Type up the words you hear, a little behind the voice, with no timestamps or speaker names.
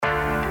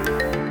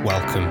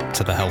Welcome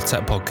to the Health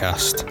Tech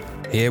Podcast.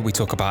 Here we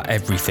talk about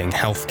everything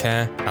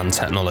healthcare and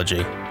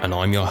technology, and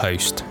I'm your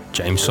host,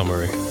 James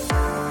Somaru.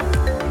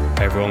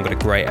 Hey everyone, got a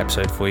great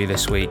episode for you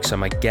this week. So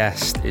my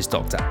guest is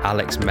Dr.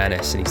 Alex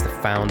Menis, and he's the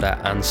founder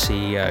and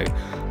CEO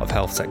of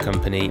health tech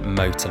company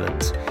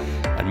Motilent.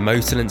 And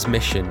Motilent's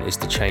mission is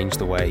to change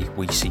the way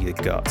we see the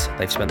gut.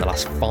 They've spent the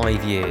last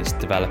 5 years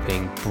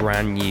developing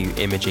brand new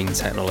imaging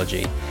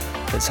technology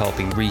that's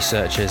helping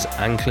researchers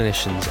and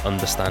clinicians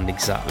understand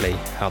exactly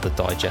how the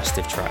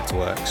digestive tract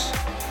works.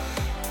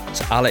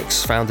 So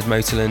Alex founded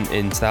Motilent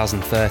in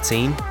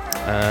 2013,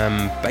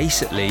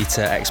 basically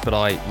to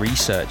expedite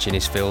research in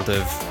his field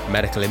of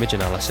medical image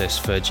analysis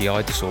for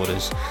GI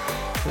disorders.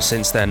 But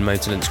since then,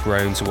 Motilent's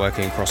grown to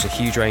working across a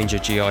huge range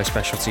of GI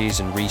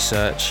specialties and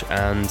research,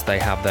 and they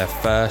have their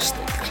first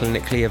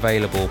clinically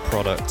available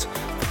product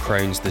for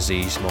Crohn's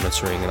disease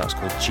monitoring, and that's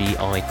called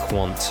GI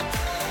Quant.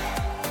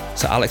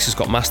 So Alex has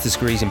got master's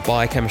degrees in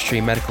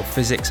biochemistry, medical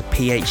physics, a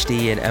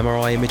PhD in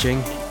MRI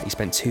imaging. He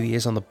spent 2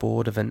 years on the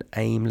board of an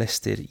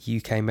AIM-listed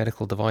UK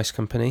medical device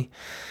company,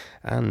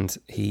 and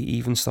he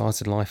even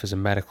started life as a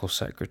medical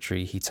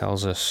secretary. He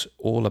tells us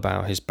all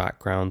about his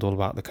background, all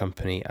about the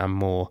company, and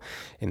more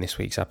in this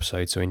week's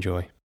episode, so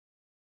enjoy.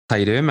 How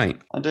you doing, mate?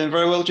 I'm doing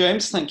very well,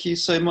 James. Thank you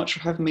so much for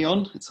having me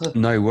on.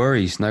 No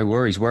worries.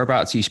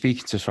 Whereabouts are you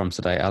speaking to us from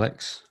today,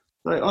 Alex?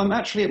 So I'm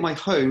actually at my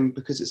home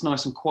because it's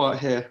nice and quiet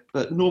here,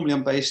 but normally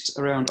I'm based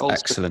around Old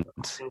Excellent.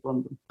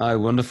 London. Oh,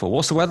 wonderful.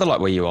 What's the weather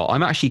like where you are?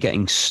 I'm actually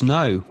getting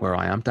snow where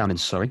I am, down in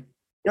Surrey.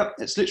 Yep,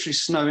 it's literally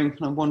snowing, and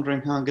I'm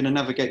wondering how I'm going to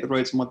navigate the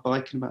roads on my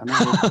bike in about an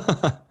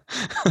hour.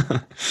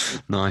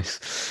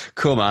 Nice.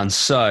 Cool, man.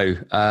 So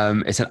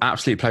it's an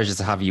absolute pleasure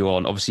to have you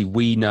on. Obviously,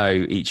 we know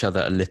each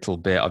other a little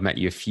bit. I've met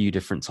you a few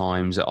different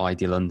times at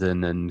ID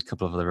London and a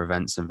couple of other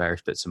events and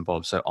various bits and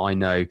bobs. So I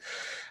know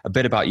a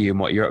bit about you and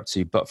what you're up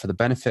to. But for the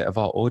benefit of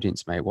our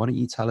audience, mate, why don't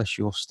you tell us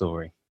your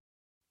story?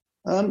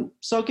 So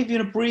I'll give you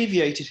an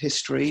abbreviated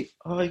history.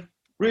 I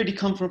really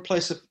come from a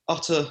place of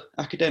utter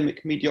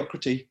academic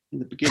mediocrity in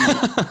the beginning.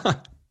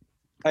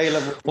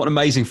 A-level. What an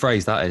amazing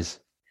phrase that is.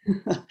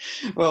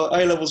 Well,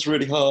 A-level's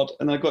really hard,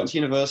 and I got into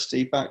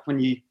university back when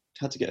you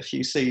had to get a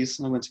few C's,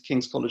 and I went to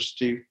King's College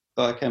to do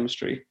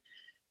biochemistry.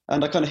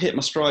 And I kind of hit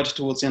my stride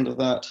towards the end of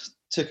that.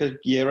 Took a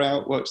year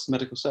out, worked as a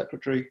medical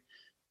secretary,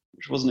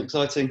 which wasn't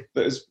exciting,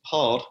 but it was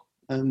hard.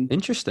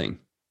 Interesting.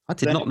 I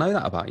did not know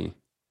that about you.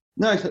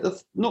 No,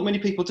 not many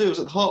people do. I was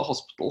at the heart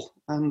hospital,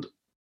 and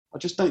I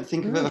just don't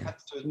think I've ever had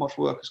to do as much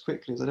work as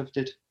quickly as I ever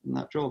did in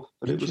that job.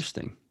 But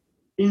interesting.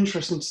 It was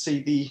interesting to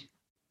see the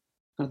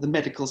kind of the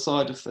medical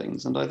side of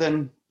things. And I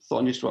then thought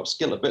I needed to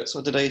upskill a bit. So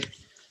I did a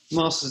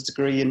master's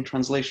degree in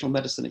translational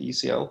medicine at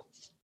UCL.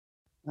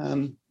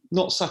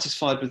 Not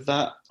satisfied with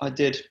that, I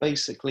did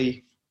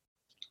basically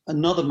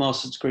another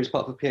master's degree as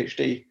part of a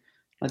PhD.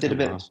 I did a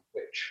bit of a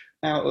switch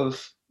out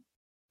of,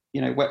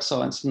 wet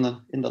science in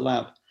the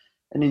lab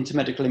and into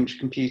medical image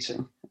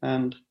computing.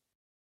 And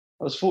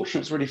I was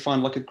fortunate to really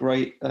find like a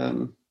great,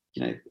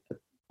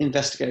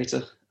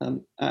 investigator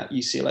at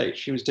UCLH.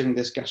 He was doing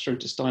this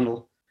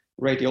gastrointestinal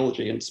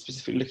radiology and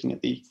specifically looking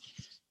at the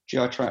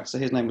GI tract. So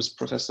his name was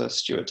Professor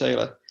Stuart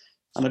Taylor.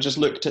 And I just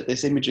looked at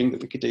this imaging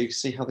that we could do to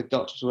see how the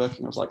gut was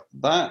working. I was like,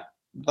 that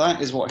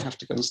is what I have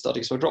to go and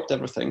study. So I dropped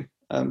everything,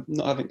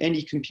 not having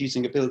any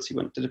computing ability,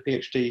 went to did a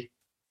PhD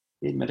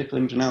in medical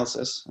image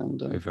analysis.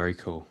 And very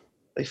cool.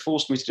 They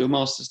forced me to do a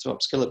master's to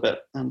upskill a bit,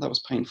 and that was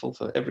painful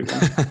for everyone.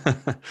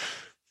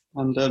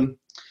 And the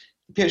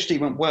PhD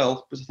went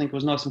well because I think it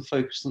was nice and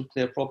focused on a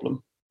clear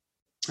problem.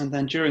 And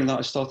then during that,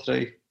 I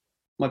started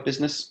my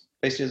business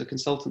basically as a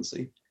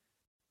consultancy.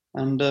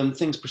 And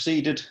things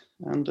proceeded.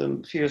 And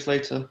a few years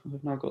later,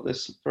 I've now got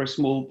this very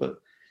small but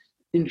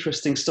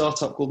interesting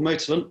startup called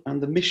Motilent.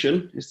 And the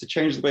mission is to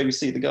change the way we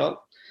see the gut.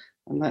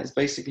 And that is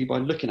basically by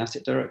looking at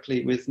it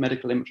directly with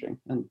medical imaging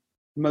and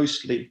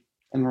mostly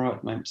MRI at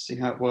the moment to see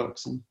how it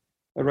works and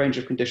a range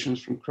of conditions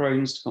from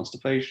Crohn's to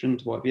constipation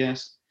to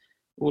IBS.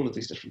 All of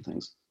these different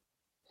things.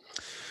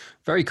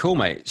 Very cool,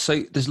 mate.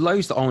 So there's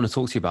loads that I want to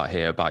talk to you about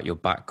here about your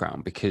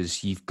background,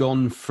 because you've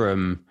gone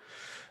from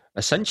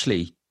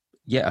essentially,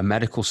 a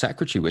medical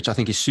secretary, which I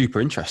think is super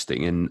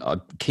interesting. And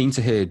I'm keen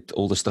to hear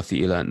all the stuff that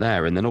you learned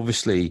there. And then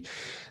obviously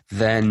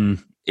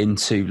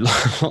into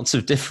lots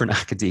of different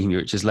academia,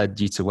 which has led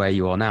you to where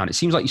you are now. And it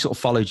seems like you sort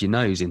of followed your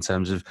nose in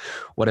terms of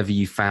whatever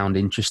you found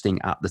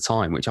interesting at the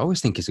time, which I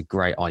always think is a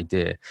great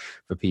idea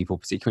for people,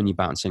 particularly when you're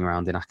bouncing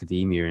around in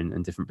academia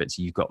and different bits,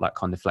 you've got that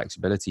kind of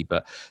flexibility.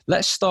 But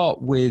let's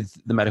start with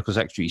the medical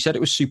secretary. You said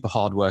it was super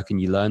hard work and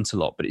you learned a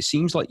lot, but it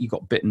seems like you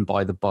got bitten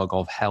by the bug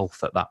of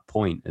health at that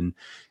point and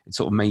it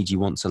sort of made you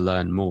want to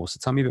learn more. So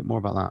tell me a bit more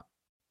about that.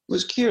 I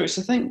was curious.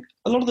 I think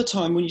a lot of the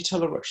time when you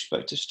tell a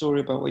retrospective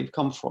story about where you've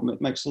come from, it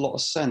makes a lot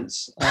of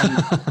sense.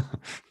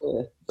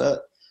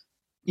 But,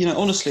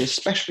 honestly,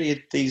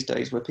 especially these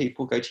days where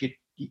people go to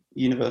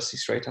university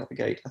straight out the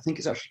gate, I think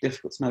it's actually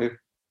difficult to know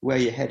where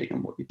you're heading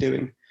and what you're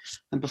doing.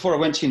 And before I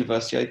went to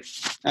university,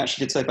 I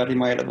actually did so badly in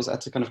my A-levels, I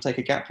had to kind of take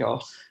a gap year,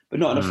 but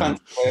not in a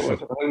fancy way. I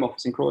worked at the Home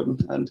Office in Croydon.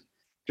 And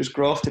just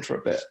grafted for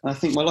a bit. And I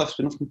think my life's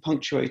been often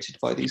punctuated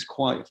by these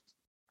quite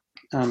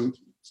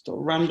sort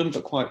of random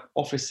but quite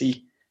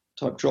officey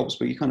type jobs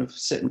where you kind of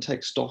sit and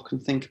take stock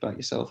and think about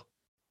yourself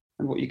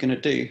and what you're going to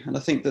do. And I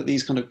think that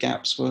these kind of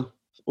gaps were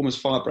almost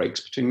fire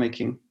breaks between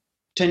making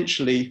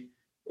potentially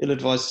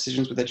ill-advised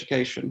decisions with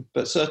education,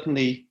 but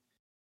certainly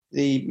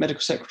the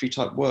medical secretary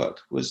type work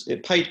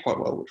it paid quite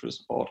well, which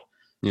was odd.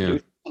 Yeah. It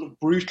was kind of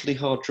brutally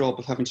hard job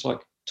of having to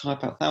like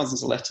type out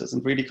thousands of letters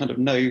and really kind of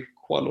know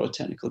quite a lot of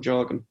technical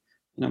jargon.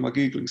 You know, my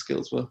Googling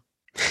skills were.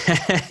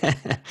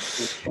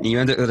 You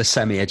end up with a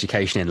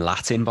semi-education in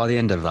Latin by the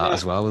end of that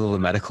as well, with all the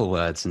medical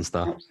words and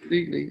stuff.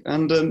 Absolutely.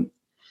 And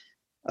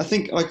I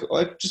think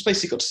I just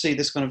basically got to see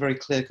this kind of very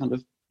clear kind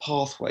of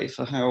pathway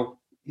for how,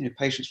 you know,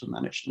 patients were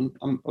managed. And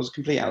I was a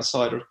complete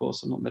outsider, of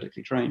course, I'm not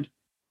medically trained.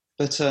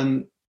 But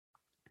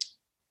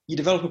you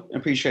develop an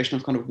appreciation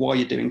of kind of why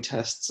you're doing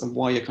tests and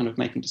why you're kind of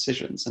making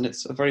decisions. And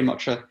it's very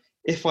much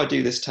if I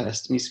do this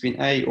test, it needs to be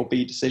an A or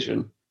B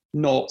decision,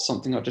 not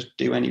something I just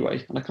do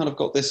anyway. And I kind of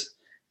got this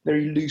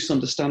very loose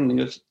understanding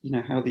of, you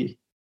know, how the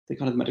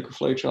kind of medical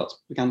flowcharts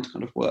began to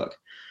kind of work.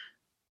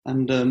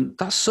 And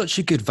that's such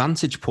a good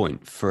vantage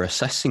point for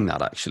assessing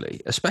that,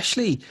 actually,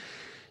 especially,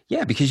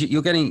 yeah, because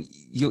you're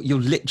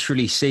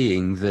literally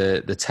seeing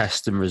the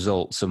test and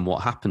results and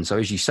what happens. So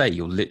as you say,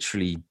 you're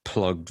literally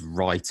plugged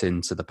right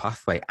into the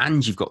pathway,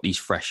 and you've got these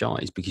fresh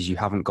eyes because you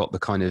haven't got the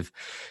kind of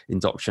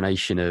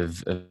indoctrination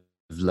of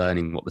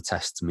learning what the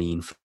tests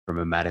mean from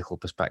a medical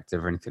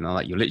perspective or anything like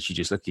that. You're literally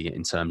just looking at it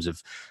in terms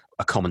of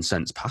a common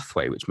sense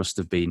pathway, which must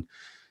have been,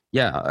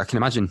 yeah, I can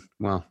imagine.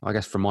 Well, I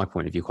guess from my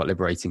point of view, quite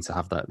liberating to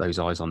have those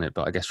eyes on it.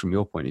 But I guess from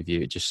your point of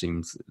view, it just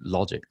seems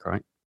logic,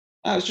 right?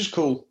 It's just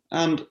cool.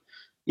 And,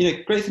 you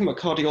know, great thing about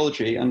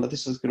cardiology, and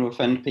this is going to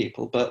offend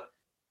people, but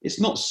it's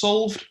not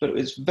solved, but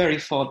it's very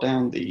far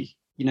down the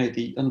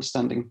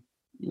understanding,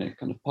 you know,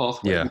 kind of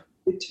pathway. Yeah.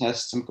 Good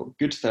tests and we've got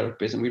good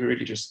therapies, and we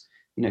really just,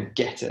 you know,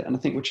 get it. And I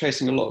think we're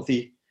chasing a lot of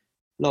the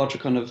larger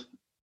kind of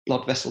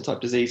blood vessel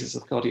type diseases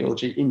of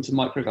cardiology into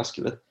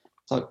microvascular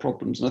type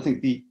problems. And I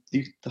think the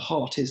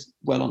heart is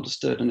well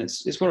understood, and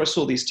it's where I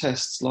saw these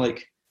tests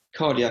like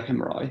cardiac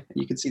MRI, and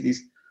you could see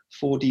these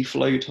 4D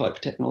flow type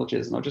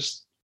technologies. And I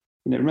just,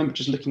 you know, remember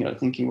just looking at it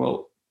thinking,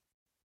 well,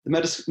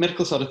 the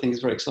medical side of things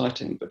is very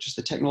exciting, but just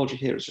the technology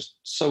here is just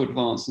so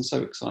advanced and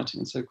so exciting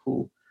and so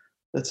cool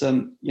that,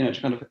 you know,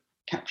 it kind of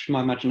captured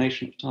my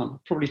imagination at the time.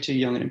 Probably too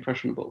young and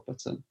impressionable,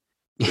 but so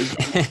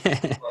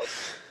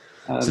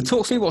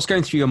talk to me what's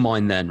going through your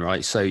mind then,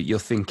 right? So you're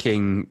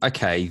thinking,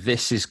 okay,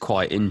 this is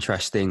quite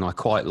interesting. I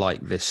quite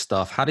like this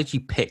stuff. How did you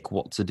pick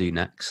what to do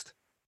next?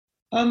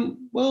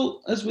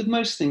 Well, as with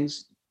most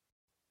things,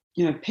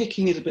 you know,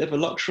 picking is a bit of a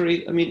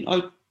luxury. I mean,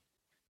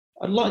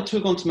 I'd like to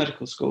have gone to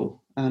medical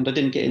school, and I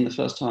didn't get in the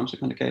first time, so I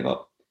kind of gave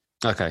up.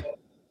 Okay.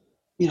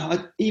 You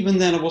know, even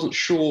then I wasn't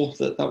sure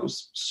that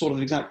was sort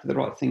of exactly the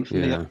right thing for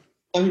me. I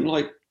don't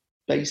like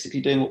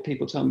basically doing what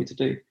people tell me to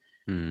do.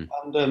 And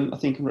I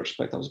think in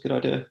retrospect, that was a good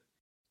idea.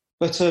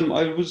 But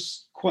I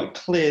was quite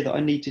clear that I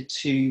needed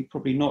to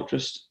probably not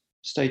just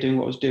stay doing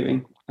what I was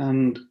doing.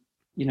 And,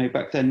 you know,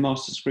 back then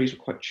master's degrees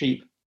were quite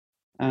cheap.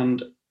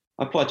 And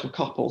I applied to a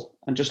couple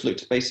and just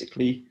looked to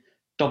basically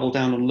double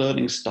down on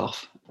learning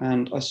stuff.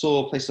 And I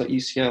saw a place like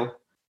UCL. It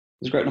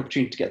was a great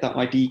opportunity to get that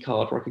ID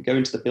card where I could go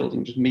into the building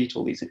and just meet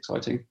all these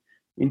exciting,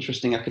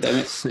 interesting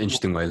academics. It's an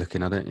interesting way of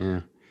looking at it,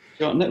 yeah.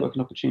 Got a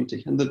networking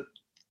opportunity. And the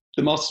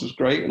master's was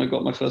great, and I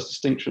got my first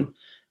distinction,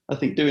 I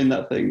think, doing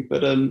that thing.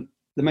 But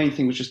the main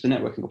thing was just the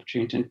networking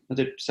opportunity. And I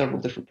did several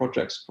different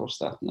projects across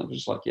that, and I was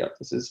just like, yeah,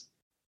 this is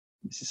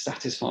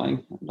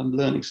satisfying. I'm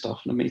learning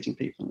stuff and I'm meeting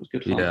people, and it was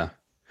good fun. Yeah.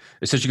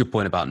 It's such a good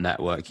point about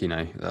network. You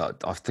know,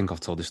 I think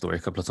I've told this story a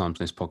couple of times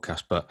in this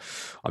podcast, but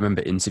I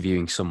remember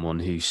interviewing someone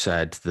who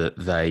said that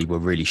they were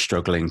really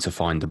struggling to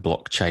find a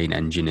blockchain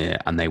engineer,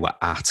 and they were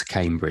at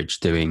Cambridge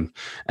doing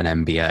an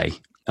MBA.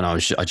 And I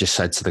just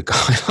said to the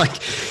guy, like,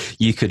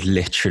 you could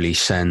literally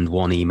send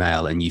one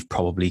email and you've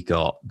probably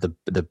got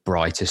the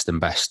brightest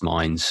and best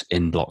minds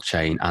in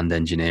blockchain and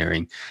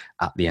engineering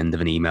at the end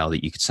of an email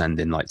that you could send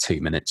in like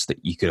 2 minutes, that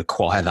you could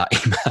acquire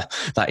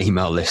that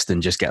email list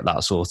and just get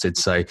that sorted.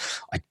 So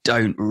I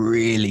don't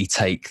really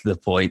take the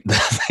point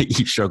that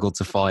you struggled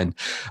to find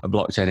a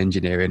blockchain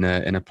engineer in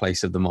a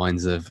place of the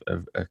minds of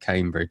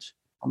Cambridge.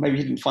 Or maybe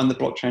he didn't find the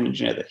blockchain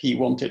engineer that he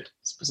wanted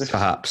specifically.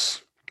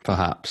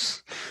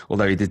 Perhaps.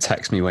 Although he did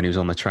text me when he was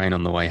on the train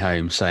on the way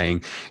home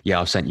saying, yeah,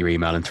 I've sent your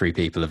email and 3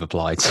 people have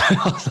applied. So I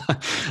was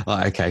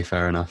like, okay,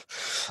 fair enough.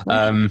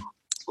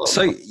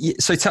 So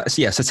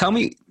tell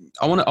me,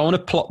 I want to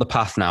plot the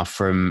path now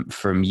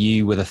from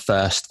you with a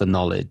thirst for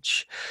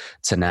knowledge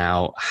to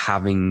now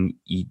having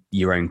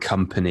your own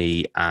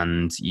company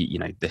and, you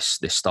know, this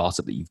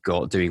startup that you've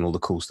got doing all the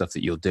cool stuff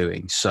that you're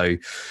doing. So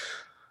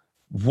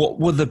what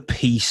were the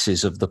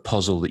pieces of the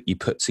puzzle that you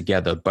put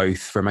together, both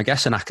from, I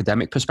guess, an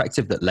academic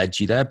perspective that led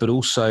you there, but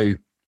also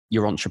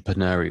your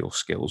entrepreneurial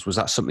skills? Was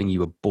that something you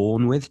were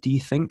born with, do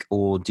you think,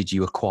 or did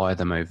you acquire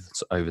them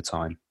over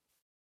time?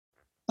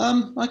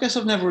 I guess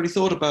I've never really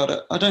thought about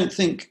it. I don't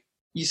think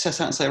you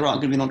set out and say, right, I'm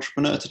going to be an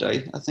entrepreneur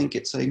today. I think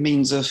it's a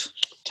means of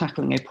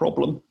tackling a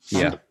problem.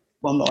 Yeah.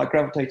 One that I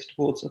gravitated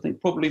towards. I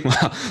think probably.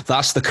 Well,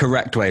 that's the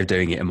correct way of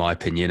doing it, in my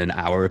opinion, and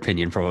our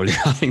opinion, probably.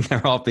 I think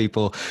there are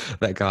people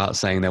that go out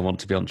saying they want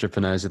to be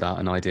entrepreneurs without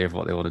an idea of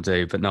what they want to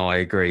do. But no, I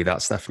agree.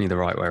 That's definitely the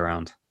right way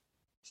around.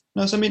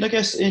 No, so I mean, I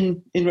guess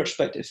in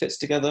retrospect, it fits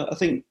together. I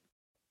think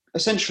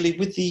essentially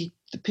with the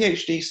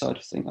PhD side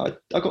of things,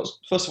 I got,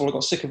 first of all, I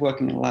got sick of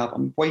working in a lab.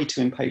 I'm way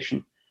too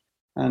impatient.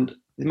 And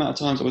the amount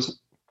of times I was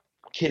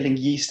killing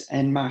yeast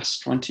en masse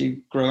trying to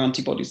grow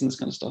antibodies and this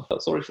kind of stuff.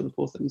 Sorry for the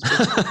poor things.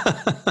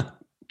 But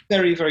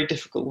very, very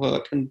difficult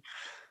work and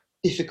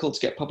difficult to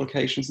get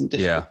publications and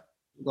difficult,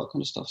 that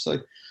kind of stuff. So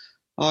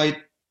I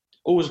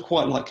always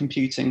quite like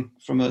computing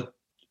from a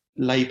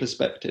lay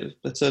perspective.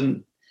 But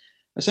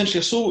essentially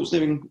I saw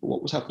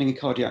what was happening in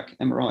cardiac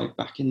MRI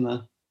back in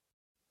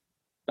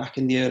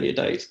the earlier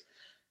days.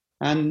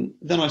 And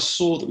then I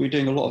saw that we were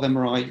doing a lot of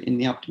MRI in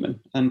the abdomen.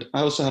 And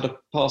I also had a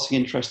passing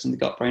interest in the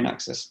gut-brain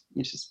axis,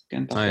 which is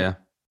going back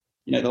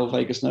the whole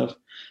vagus nerve,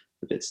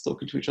 the bits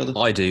talking to each other.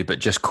 I do, but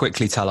just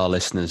quickly tell our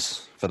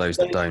listeners, for those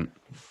that don't.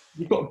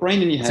 You've got a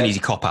brain in your head. It's an easy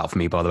cop-out for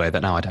me, by the way,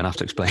 that now I don't have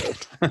to explain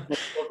it.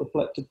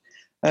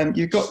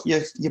 You've got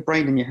your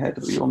brain in your head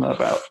that we all know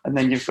about, and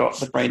then you've got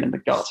the brain in the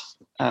gut.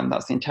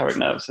 That's the enteric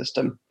nervous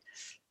system.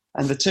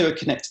 And the two are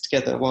connected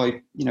together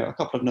by, a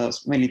couple of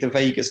nerves, mainly the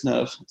vagus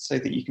nerve, so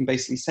that you can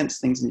basically sense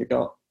things in your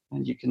gut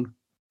and you can,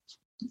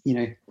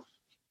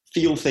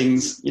 feel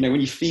things.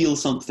 When you feel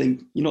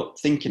something, you're not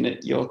thinking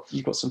it,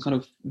 you've got some kind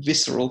of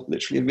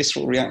literally a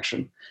visceral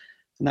reaction.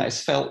 And that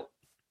is felt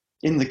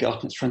in the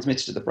gut and it's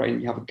transmitted to the brain.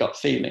 You have a gut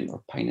feeling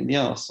or a pain in the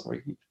arse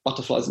or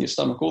butterflies in your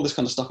stomach. All this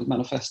kind of stuff is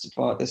manifested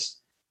via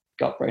this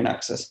gut-brain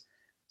axis.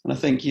 And I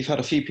think you've had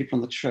a few people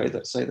on the show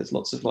that say there's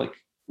lots of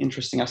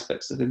interesting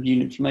aspects of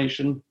immune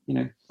inflammation,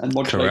 and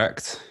modulation.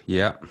 Correct.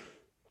 Yeah.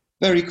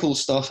 Very cool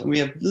stuff. And we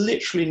have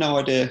literally no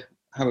idea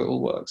how it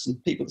all works.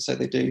 And people that say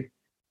they do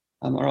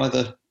are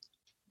either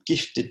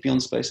gifted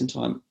beyond space and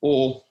time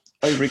or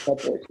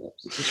over-exaggerating.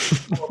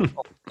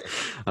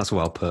 That's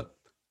well put.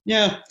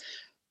 Yeah.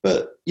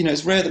 But,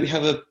 it's rare that we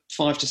have a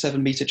 5 to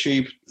 7 meter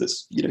tube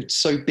that's,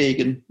 so big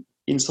and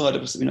inside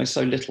of us that we know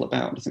so little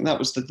about. And I think that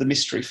was the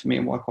mystery for me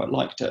and why I quite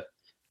liked it.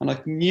 And I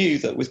knew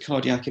that with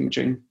cardiac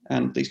imaging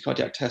and these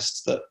cardiac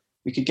tests that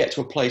we could get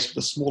to a place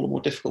with a smaller,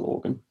 more difficult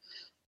organ.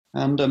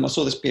 And I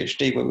saw this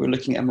PhD where we were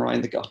looking at MRI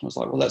in the gut, and I was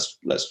like, well,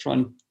 let's try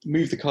and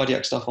move the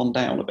cardiac stuff on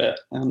down a bit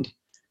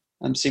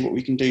and see what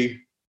we can do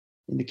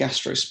in the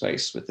gastro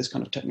space with this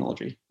kind of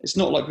technology. It's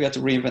not like we had to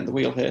reinvent the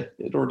wheel here.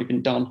 It had already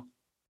been done,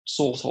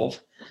 sort of.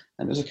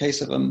 And it was a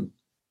case of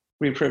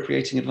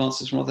reappropriating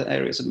advances from other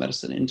areas of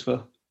medicine into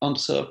a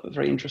underserved but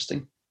very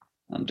interesting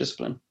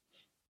discipline.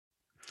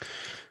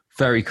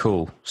 Very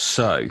cool.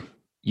 So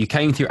you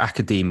came through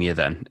academia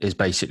then is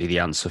basically the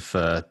answer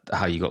for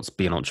how you got to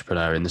be an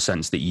entrepreneur, in the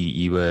sense that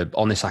you were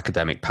on this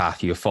academic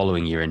path, you were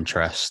following your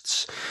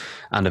interests,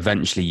 and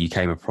eventually you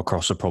came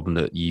across a problem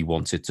that you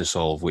wanted to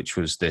solve, which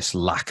was this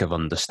lack of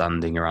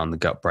understanding around the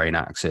gut-brain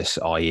axis,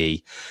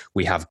 i.e.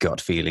 we have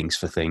gut feelings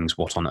for things.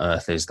 What on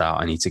earth is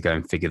that? I need to go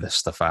and figure this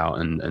stuff out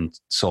and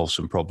solve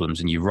some problems.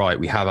 And you're right,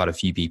 we have had a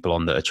few people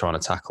on that are trying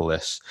to tackle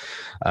this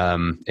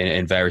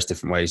in various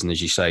different ways. And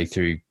as you say,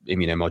 through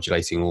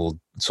immunomodulating, all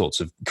sorts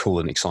of cool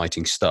and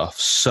exciting stuff.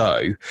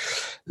 So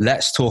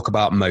let's talk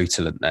about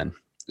Motilent then.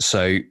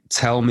 So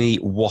tell me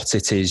what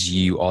it is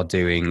you are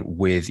doing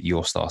with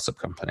your startup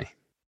company.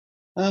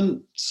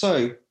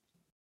 So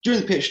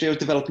during the PhD, I was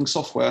developing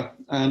software,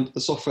 and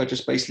the software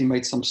just basically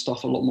made some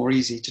stuff a lot more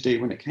easy to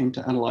do when it came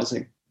to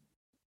analyzing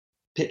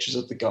pictures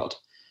of the gut.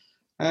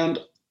 And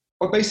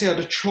I basically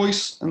had a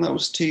choice, and that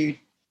was to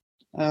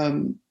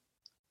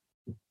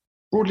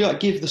broadly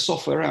give the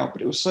software out,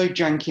 but it was so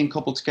janky and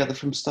cobbled together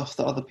from stuff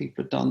that other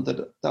people had done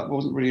that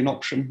wasn't really an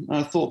option. And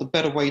I thought the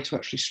better way to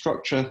actually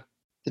structure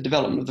the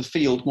development of the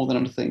field more than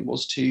anything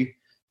was to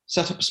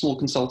set up a small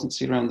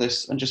consultancy around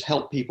this and just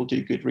help people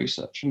do good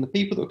research. And the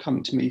people that were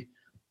coming to me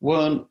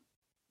weren't,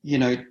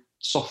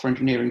 software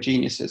engineering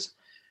geniuses.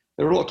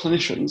 There were a lot of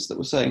clinicians that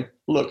were saying,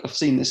 look, I've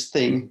seen this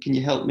thing. Can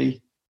you help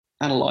me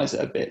analyze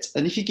it a bit?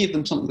 And if you give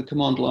them something with a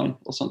command line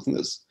or something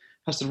that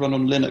has to run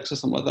on Linux or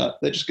something like that,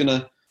 they're just going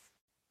to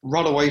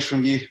run away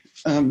from you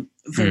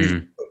very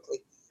quickly.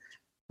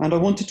 And I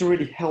wanted to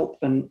really help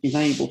and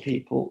enable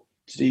people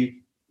to do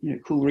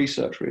cool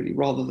research, really,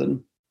 rather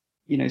than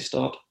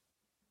start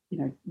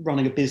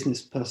running a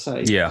business per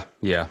se. Yeah.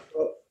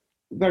 But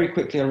very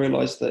quickly I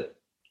realized that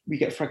we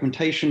get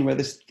fragmentation where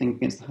this thing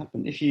begins to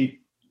happen. If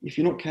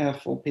you're not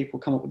careful, people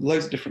come up with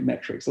loads of different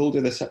metrics. They'll all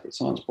do their separate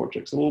science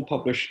projects. They'll all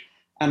publish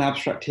an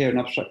abstract here, an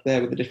abstract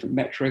there with a different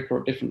metric or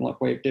a different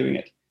way of doing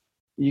it.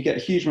 You get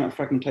a huge amount of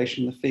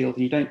fragmentation in the field,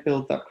 and you don't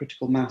build that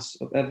critical mass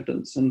of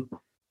evidence. And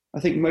I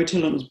think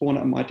Motilent was born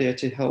out of my idea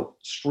to help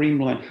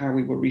streamline how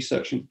we were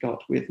researching the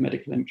gut with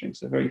medical imaging.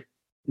 So a very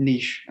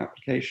niche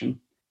application.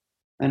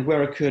 And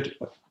where I could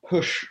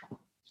push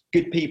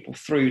good people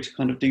through to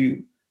kind of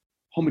do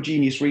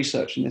homogeneous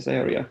research in this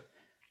area.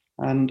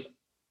 And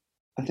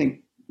I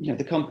think,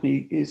 the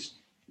company is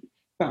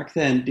back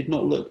then did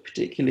not look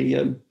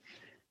particularly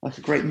like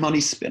a great money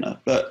spinner,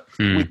 but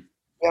we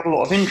had a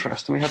lot of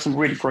interest, and we had some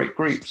really great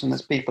groups. And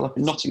there's people up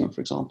in Nottingham,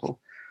 for example.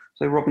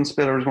 So Robin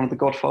Spiller is one of the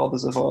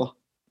godfathers of our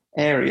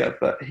area,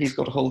 but he's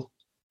got a whole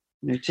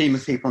team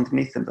of people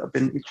underneath him that have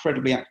been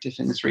incredibly active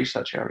in this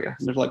research area,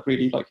 and they've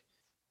really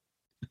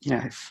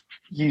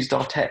used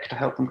our tech to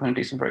help them kind of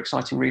do some very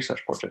exciting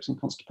research projects in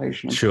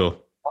constipation and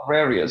other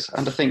areas.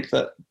 And I think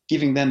that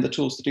giving them the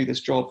tools to do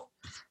this job,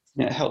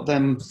 helped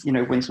them,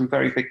 win some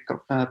very big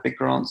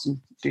grants and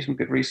do some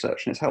good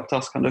research. And it's helped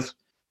us kind of,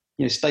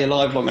 stay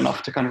alive long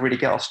enough to kind of really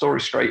get our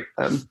story straight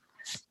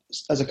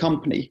as a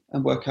company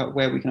and work out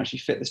where we can actually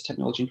fit this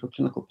technology into a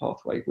clinical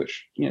pathway,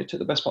 which, took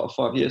the best part of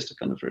 5 years to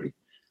kind of really.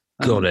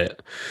 Got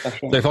it.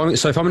 So if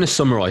I'm going to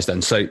summarize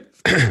then, so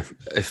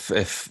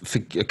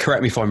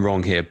correct me if I'm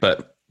wrong here,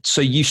 but so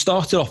you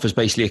started off as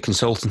basically a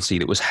consultancy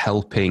that was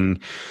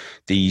helping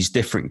these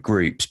different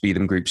groups, be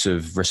them groups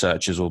of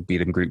researchers or be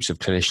them groups of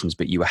clinicians,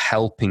 but you were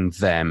helping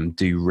them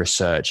do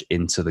research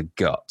into the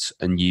gut,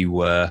 and you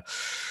were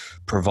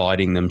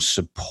providing them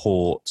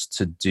support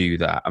to do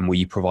that. And were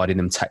you providing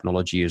them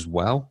technology as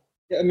well?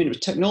 Yeah, I mean, it was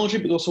technology,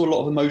 but also a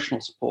lot of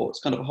emotional support. It's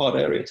kind of a hard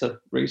area to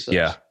research.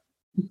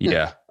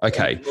 Yeah.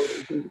 Okay.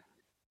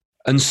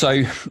 And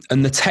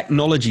the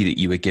technology that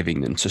you were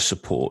giving them to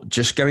support,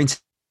 just go into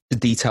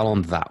detail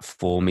on that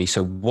for me.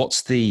 So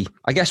what's the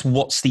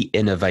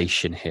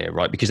innovation here,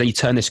 right? Because then you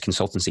turn this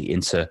consultancy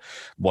into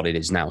what it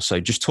is now. So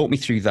just talk me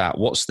through that.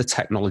 What's the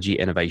technology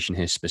innovation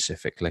here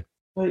specifically?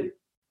 So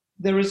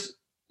there is,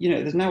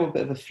 there's now a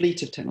bit of a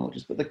fleet of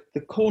technologies, but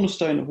the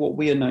cornerstone of what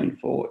we are known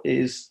for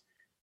is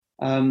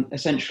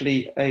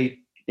essentially a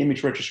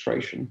image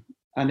registration.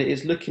 And it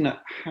is looking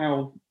at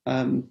how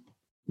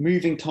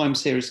moving time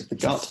series of the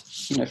gut,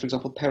 for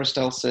example,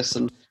 peristalsis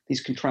and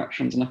these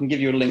contractions. And I can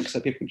give you a link so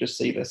people can just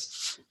see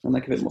this and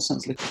make a bit more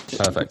sense.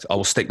 Perfect. I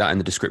will stick that in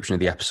the description of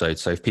the episode.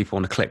 So if people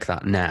want to click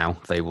that now,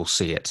 they will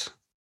see it.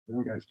 There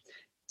we go.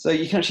 So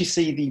you can actually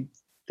see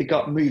the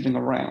gut moving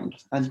around.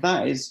 And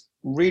that is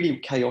really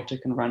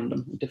chaotic and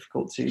random and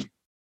difficult to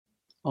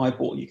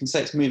eyeball. You can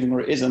say it's moving or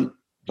it isn't.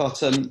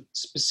 But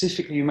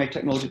specifically, you made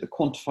technology that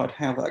quantified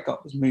how that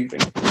gut was moving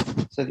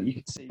so that you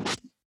could see,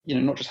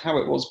 not just how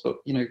it was, but,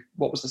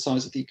 what was the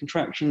size of the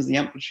contractions, the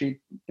amplitude,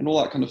 and all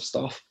that kind of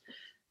stuff.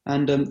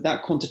 And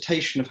that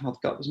quantitation of how the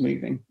gut was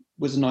moving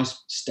was a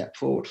nice step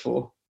forward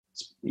for,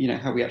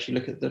 how we actually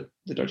look at the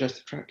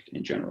digestive tract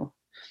in general.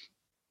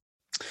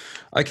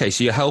 Okay,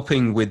 so you're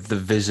helping with the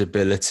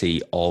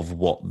visibility of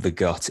what the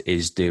gut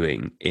is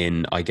doing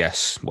in, I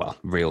guess,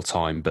 real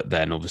time, but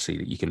then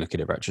obviously you can look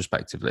at it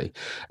retrospectively.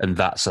 And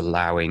that's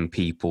allowing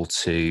people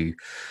to,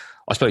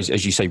 I suppose,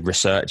 as you say,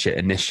 research it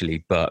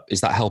initially, but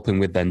is that helping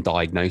with then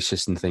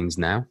diagnosis and things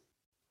now?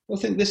 Well,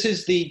 I think this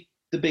is the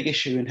big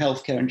issue in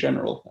healthcare in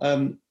general.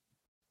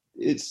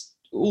 It's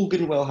all good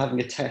and well having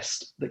a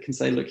test that can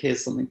say, look,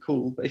 here's something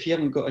cool. But if you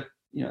haven't got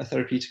a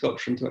therapeutic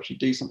option to actually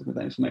do something with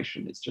that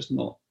information, it's just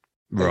not.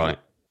 Right.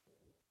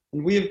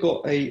 And we have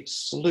got a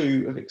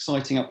slew of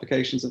exciting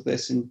applications of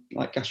this in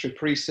like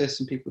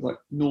gastroparesis and people with like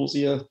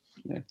nausea.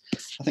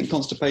 I think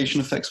constipation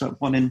affects about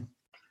 1 in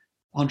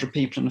 100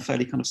 people in a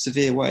fairly kind of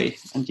severe way.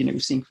 And,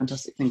 we've seen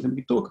fantastic things, and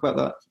we talk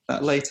about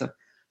that later.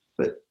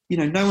 But,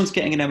 no one's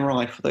getting an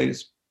MRI for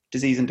those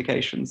disease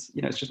indications.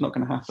 It's just not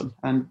going to happen.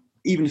 And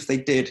even if they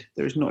did,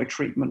 there is not a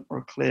treatment or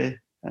a clear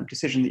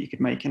decision that you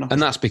could make.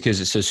 And that's because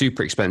it's a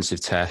super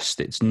expensive test.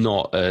 It's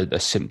not a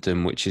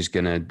symptom which is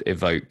going to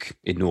evoke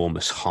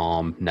enormous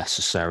harm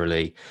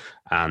necessarily.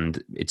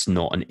 And it's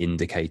not an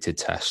indicated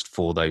test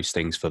for those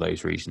things for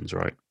those reasons,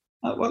 right?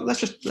 Well, let's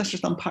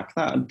just unpack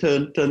that and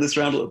turn this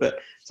around a little bit.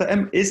 So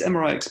is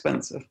MRI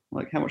expensive?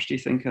 Like, how much do you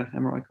think an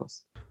MRI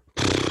costs?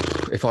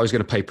 If I was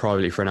going to pay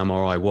privately for an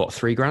MRI, what,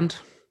 $3,000?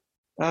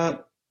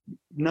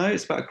 No,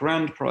 it's about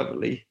 £1,000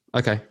 privately.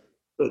 Okay.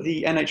 But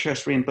the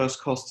NHS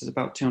reimbursed cost is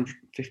about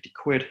 250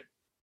 quid.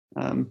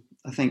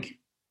 I think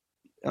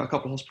a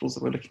couple of hospitals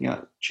that we're looking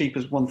at, cheap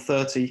as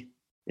 130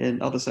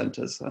 in other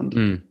centres.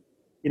 And,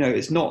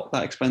 it's not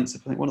that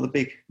expensive. I think one of the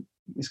big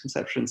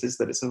misconceptions is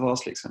that it's a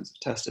vastly expensive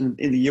test. And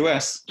in the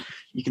US,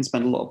 you can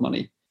spend a lot of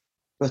money.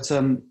 But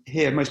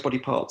here, most body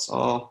parts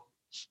are,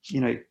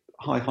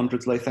 high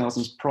hundreds, low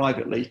thousands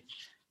privately.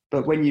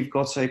 But when you've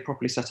got a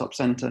properly set up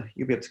centre,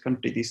 you'll be able to kind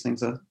of do these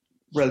things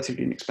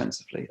relatively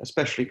inexpensively,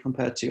 especially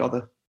compared to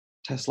other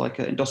tests like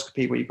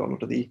endoscopy, where you've got a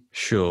lot of the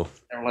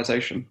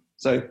generalization.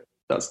 So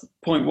that's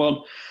point one.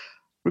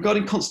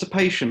 Regarding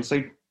constipation,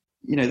 so,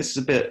 this is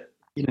a bit,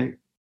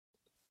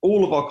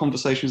 all of our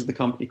conversations in the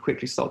company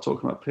quickly start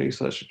talking about poo,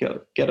 so let's just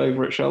get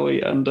over it, shall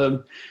we? And,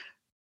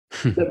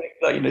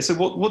 so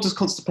what does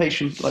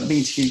constipation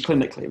mean to you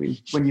clinically? I mean,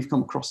 when you've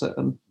come across it?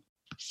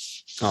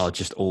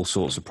 Just all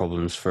sorts of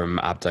problems, from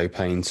abdo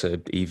pain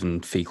to even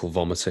fecal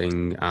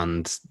vomiting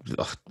and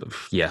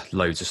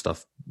loads of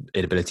stuff.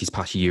 Inability to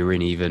pass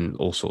urine, even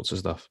all sorts of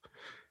stuff.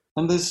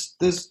 And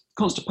there's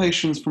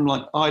constipations from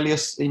like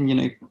ileus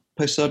in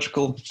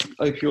post-surgical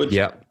opioids.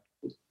 Yeah.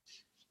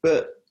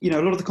 But a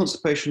lot of the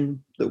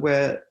constipation that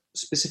we're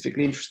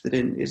specifically interested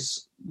in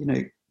is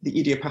the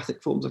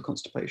idiopathic forms of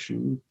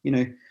constipation. You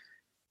know,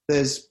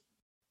 there's,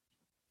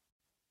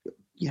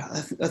 yeah,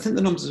 I think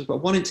the numbers is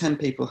about 1 in 10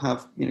 people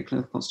have, you know,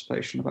 clinical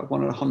constipation. About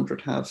 1 in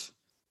 100 have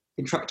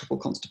intractable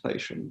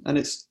constipation. And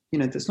it's, you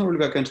know, it's not really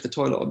about going to the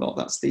toilet or not.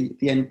 That's the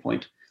end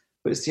point.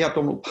 But it's the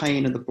abdominal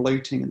pain and the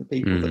bloating and the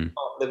people that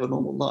can't live a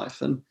normal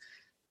life. And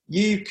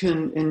you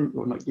can,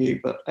 well, not you,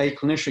 but a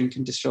clinician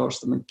can discharge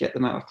them and get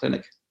them out of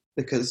clinic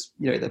because,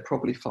 you know, they're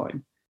probably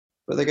fine.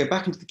 But they go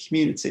back into the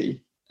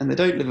community and they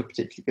don't live a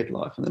particularly good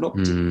life, and they're not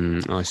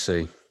particularly. I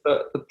see.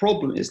 But the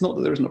problem is not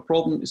that there isn't a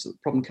problem; it's that the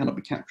problem cannot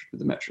be captured with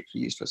the metrics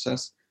we use to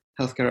assess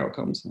healthcare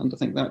outcomes. And I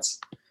think that's,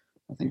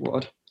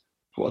 what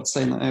I'd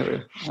say in that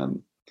area.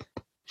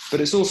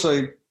 But it's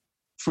also,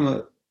 from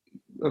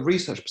a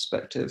research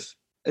perspective,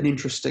 an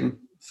interesting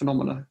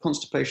phenomena.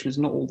 Constipation is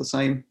not all the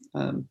same.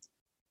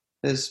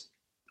 There's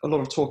a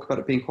lot of talk about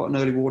it being quite an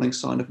early warning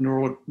sign of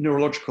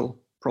neurological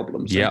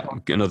problems. Yeah,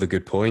 another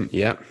good point.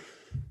 Yeah.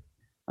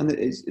 And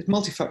it's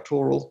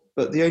multifactorial,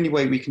 but the only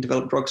way we can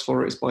develop drugs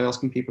for it is by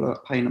asking people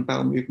about pain and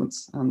bowel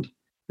movements. And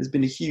there's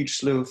been a huge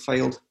slew of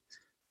failed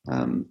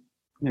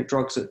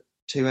drugs at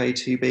 2A,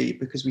 2B,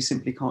 because we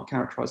simply can't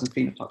characterize and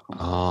phenotype constipation.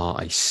 Ah,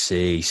 I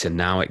see. So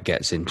now it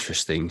gets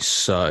interesting.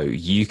 So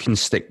you can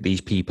stick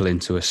these people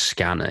into a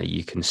scanner,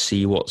 you can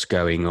see what's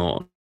going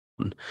on,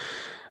 and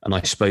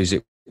I suppose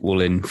it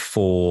will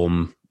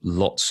inform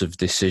lots of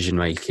decision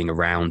making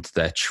around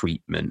their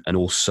treatment. And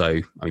also,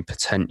 I mean,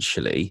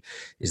 potentially,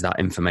 is that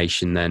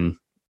information then,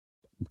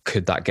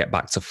 could that get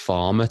back to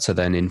pharma to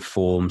then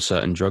inform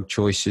certain drug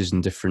choices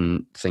and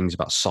different things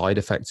about side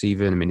effects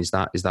even? I mean, is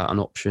that an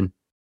option?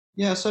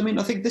 Yeah, so I mean,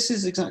 I think this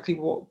is exactly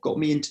what got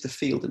me into the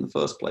field in the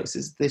first place,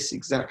 is this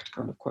exact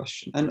kind of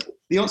question. And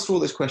the answer to all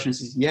those questions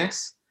is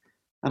yes.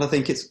 And I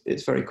think it's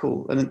very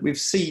cool. And we've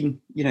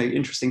seen, you know,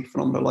 interesting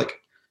phenomena like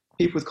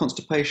people with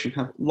constipation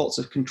have lots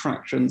of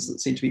contractions that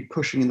seem to be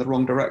pushing in the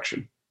wrong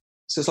direction.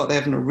 So it's like they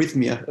have an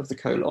arrhythmia of the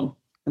colon.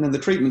 And then the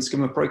treatments give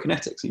them a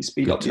prokinetic, so you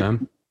speed up.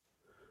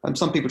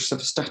 Some people just have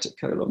a static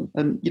colon.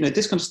 And, you know,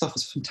 this kind of stuff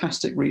is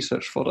fantastic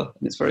research fodder,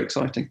 and it's very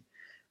exciting.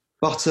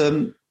 But,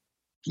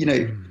 you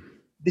know,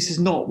 this is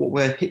not what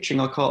we're hitching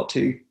our cart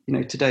to, you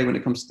know, today when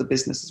it comes to the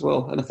business as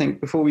well. And I think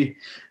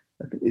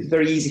it's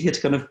very easy here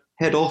to kind of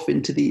head off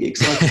into the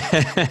exciting.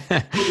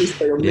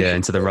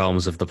 Into the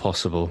realms of the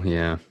possible,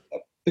 yeah.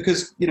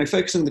 Because, you know,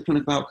 focusing on the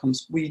clinical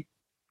outcomes,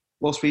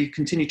 whilst we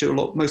continue to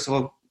do most of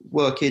our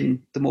work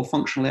in the more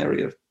functional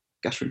area of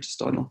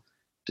gastrointestinal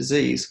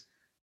disease,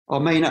 our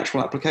main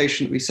actual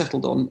application that we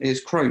settled on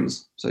is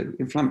Crohn's, so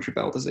inflammatory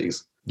bowel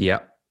disease.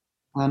 Yeah.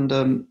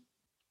 And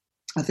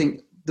I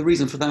think the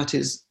reason for that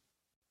is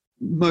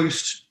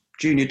most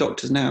junior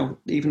doctors now,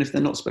 even if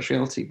they're not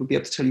specialty, will be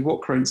able to tell you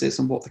what Crohn's is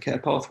and what the care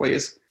pathway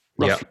is.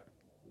 Roughly.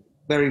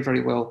 Very,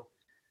 very well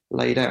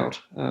laid out.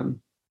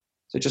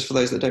 So just for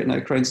those that don't know,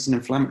 Crohn's is an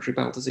inflammatory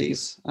bowel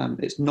disease.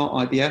 It's not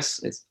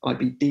IBS, it's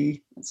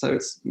IBD. So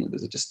it's, you know,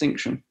 there's a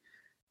distinction.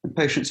 And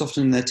patients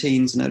often in their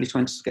teens and early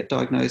 20s get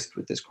diagnosed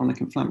with this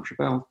chronic inflammatory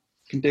bowel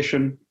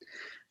condition.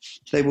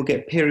 They will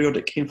get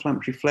periodic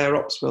inflammatory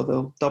flare-ups where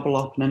they'll double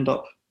up and end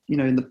up, you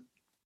know, in the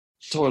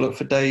toilet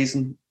for days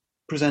and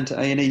present at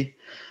A&E.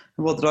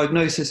 And while the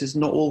diagnosis is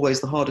not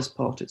always the hardest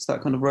part, it's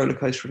that kind of roller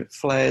coaster of it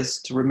flares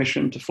to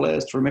remission to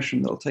flares to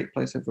remission that'll take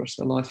place over the rest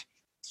of their life.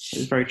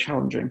 It's very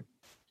challenging.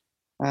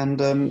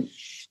 And,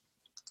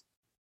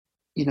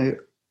 you know,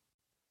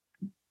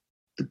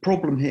 the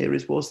problem here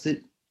was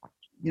that,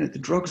 you know, the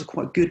drugs are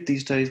quite good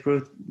these days.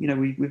 But, you know,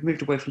 we've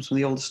moved away from some of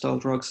the older style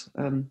drugs,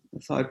 the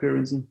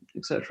thiopurines and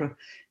etc.,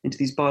 into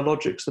these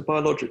biologics. The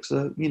biologics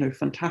are, you know,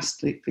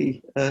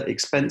 fantastically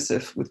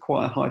expensive with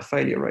quite a high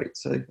failure rate.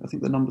 So I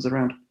think the number's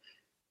around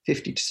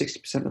 50 to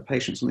 60% of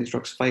patients on these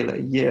drugs fail a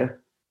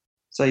year.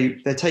 So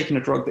they're taking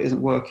a drug that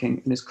isn't working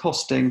and is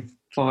costing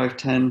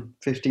 £5,000,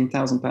 £10,000,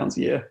 £15,000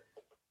 a year.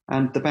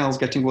 And the bowel's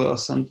getting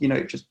worse. And, you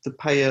know, just the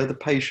payer, the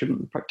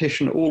patient, the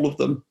practitioner, all of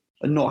them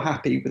are not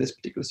happy with this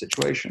particular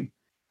situation.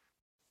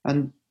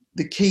 And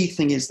the key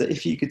thing is that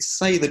if you could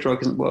say the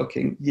drug isn't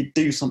working, you'd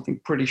do something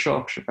pretty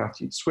sharpish about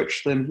it. You'd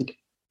switch them, you'd,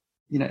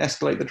 you know,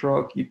 escalate the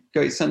drug,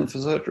 you'd send them for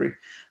surgery.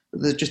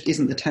 But there just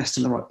isn't the test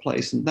in the right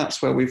place. And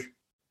that's where we've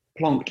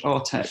plonked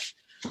our tech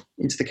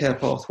into the care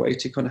pathway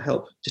to kind of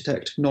help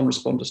detect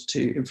non-responders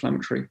to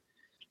inflammatory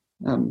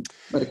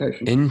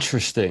medication.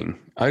 Interesting.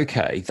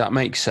 Okay, that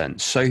makes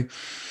sense.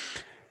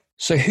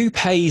 So who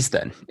pays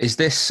then? Is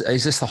this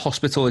the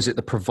hospital? Is it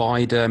the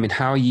provider? I mean,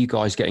 how are you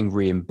guys getting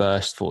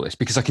reimbursed for this?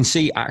 Because I can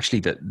see actually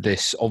that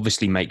this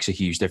obviously makes a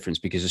huge difference,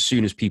 because as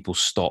soon as people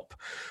stop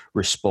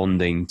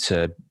responding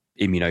to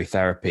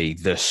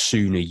immunotherapy, the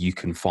sooner you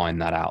can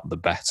find that out, the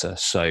better.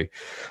 So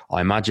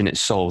I imagine it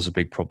solves a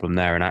big problem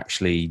there, and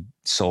actually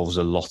solves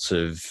a lot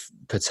of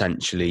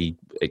potentially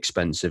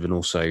expensive and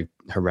also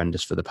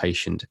horrendous for the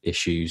patient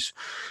issues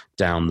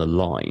down the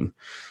line.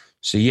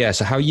 So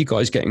so how are you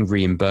guys getting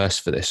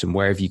reimbursed for this, and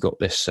where have you got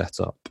this set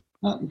up?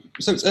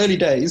 So it's early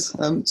days.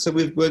 So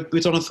we've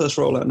done our first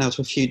rollout now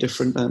to a few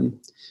different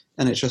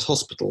NHS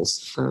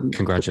hospitals.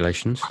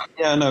 Congratulations.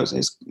 Yeah, no,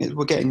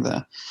 we're getting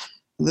there.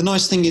 The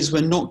nice thing is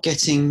we're not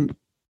getting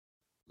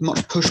much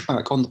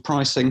pushback on the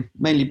pricing.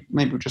 Mainly,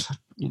 maybe we're just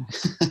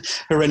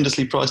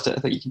horrendously priced it.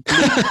 I think you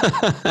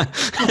can.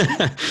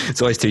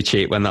 It's always too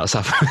cheap when that's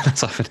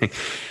happening.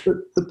 But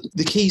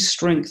the key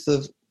strength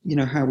of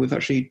how we've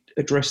actually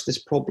addressed this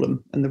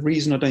problem, and the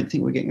reason I don't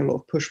think we're getting a lot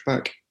of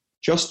pushback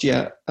just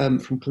yet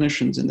from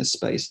clinicians in this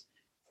space,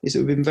 is that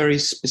we've been very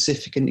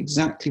specific in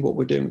exactly what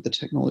we're doing with the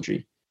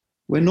technology.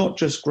 We're not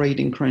just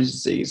grading Crohn's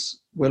disease.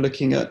 We're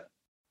looking at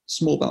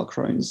small bowel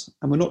Crohn's,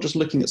 and we're not just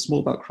looking at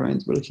small bowel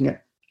Crohn's. We're looking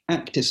at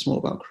active small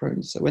bowel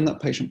Crohn's. So when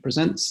that patient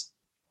presents,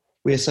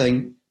 we are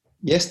saying,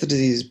 yes, the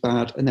disease is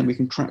bad, and then we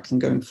can track them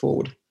going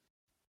forward.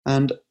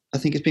 And I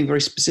think it's being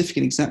very specific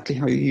in exactly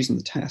how you're using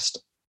the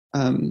test.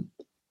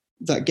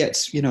 That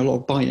gets a lot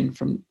of buy-in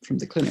from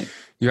the clinic.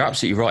 You're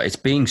absolutely right. It's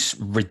being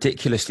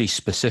ridiculously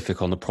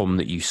specific on the problem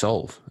that you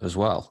solve as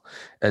well.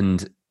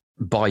 And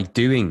by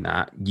doing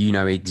that, you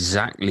know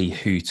exactly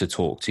who to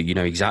talk to. You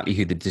know exactly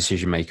who the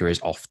decision maker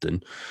is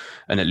often.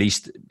 And at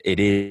least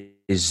it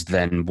is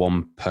then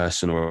one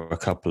person or a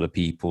couple of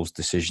people's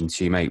decision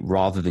to make,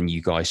 rather than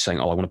you guys saying,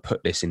 I want to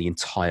put this in the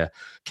entire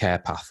care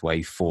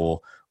pathway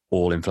for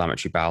all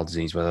inflammatory bowel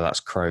disease, whether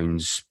that's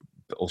Crohn's,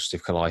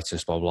 ulcerative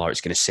colitis, blah, blah,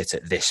 it's going to sit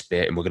at this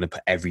bit and we're going to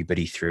put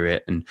everybody through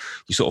it. And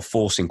you're sort of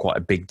forcing quite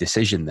a big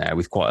decision there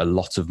with quite a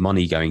lot of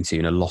money going to,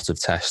 and a lot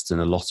of tests and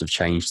a lot of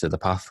change to the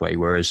pathway.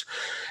 Whereas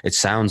it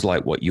sounds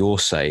like what you're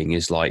saying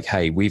is like,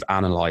 hey, we've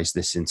analyzed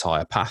this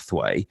entire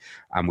pathway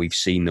and we've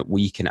seen that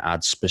we can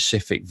add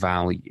specific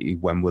value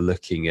when we're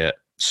looking at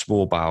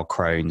small bowel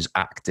Crohn's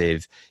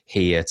active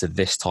here to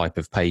this type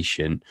of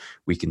patient.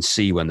 We can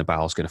see when the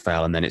bowel's going to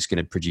fail, and then it's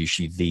going to produce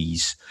you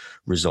these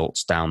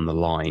results down the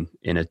line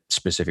in a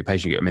specific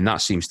patient. I mean,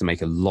 that seems to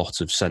make a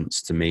lot of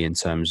sense to me in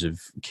terms of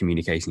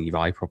communicating your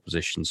value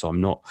proposition. So I'm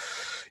not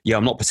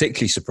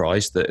particularly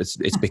surprised that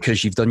it's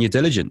because you've done your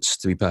diligence,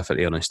 to be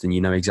perfectly honest, and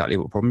you know exactly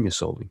what problem you're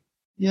solving.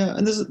 Yeah,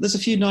 and there's a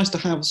few nice to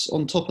haves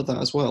on top of that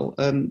as well.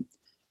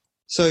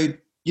 So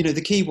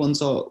the key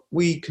ones are,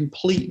 we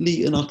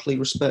completely and utterly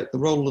respect the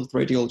role of the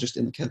radiologist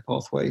in the care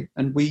pathway,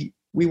 and we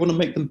want to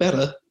make them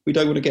better. We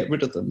don't want to get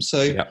rid of them.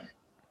 So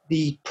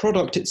The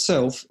product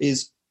itself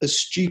is as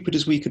stupid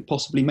as we could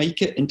possibly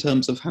make it in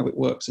terms of how it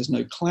works. There's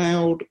no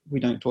cloud. We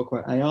don't talk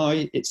about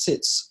AI. It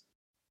sits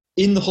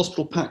in the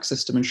hospital PACS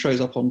system and shows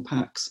up on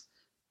PACS,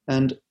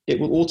 and it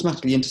will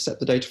automatically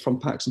intercept the data from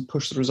PACS and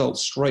push the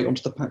results straight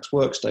onto the PACS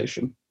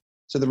workstation.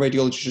 So the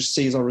radiologist just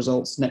sees our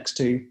results next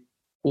to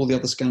all the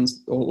other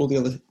scans or all the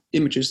other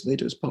images that they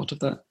do as part of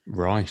that.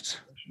 Right.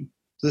 So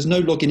there's no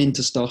logging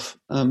into stuff.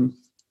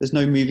 There's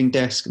no moving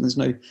desk, and there's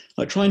no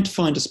trying to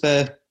find a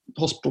spare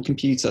hospital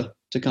computer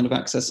to kind of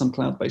access some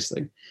cloud-based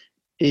thing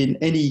in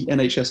any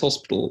NHS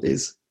hospital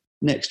is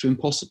next to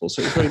impossible.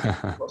 So it's very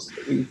important for us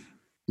that we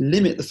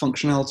limit the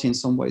functionality in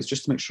some ways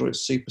just to make sure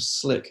it's super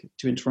slick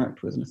to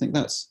interact with. And I think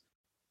that's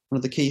one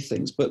of the key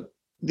things. But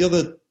the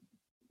other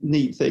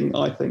neat thing,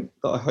 I think,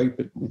 that I hope,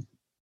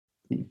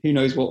 who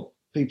knows what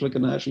people are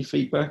going to actually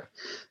feedback,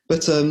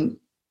 but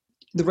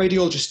the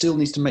radiologist still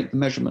needs to make the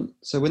measurement.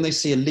 So when they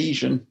see a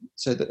lesion,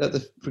 so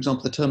that for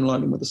example, the terminal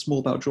island where the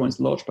small bowel joins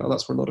the large bowel,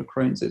 that's where a lot of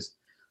Crohn's is,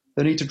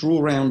 they need to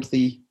draw around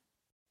the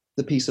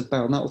piece of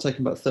bowel, and that will take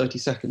them about 30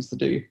 seconds to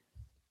do.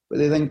 But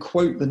they then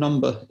quote the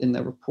number in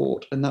their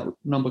report, and that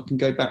number can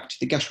go back to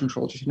the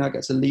gastroenterologist, who now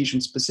gets a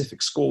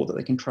lesion-specific score that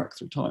they can track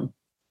through time.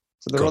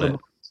 So there are other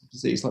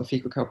disease like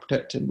fecal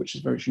calprotectin, which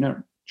is very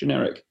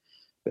generic.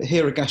 But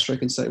here a gastro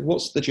can say,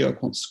 what's the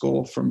GI-Quant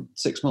score from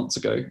 6 months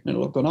ago? And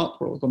it'll have gone up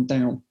or it'll have gone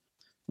down.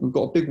 And we've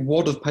got a big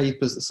wad of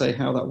papers that say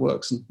how that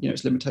works and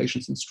its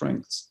limitations and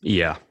strengths.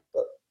 Yeah.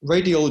 But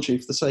radiology,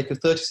 for the sake of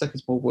 30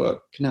 seconds more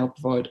work, can now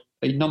provide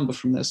a number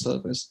from their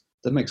service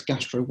that makes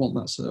gastro want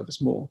that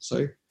service more.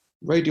 So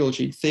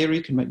radiology, in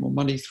theory, can make more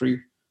money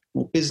through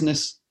more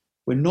business.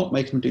 We're not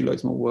making them do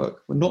loads more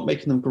work. We're not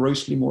making them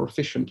grossly more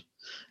efficient,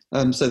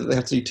 so that they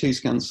have to do 2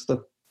 scans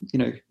for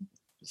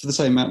the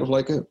same amount of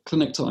like a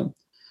clinic time.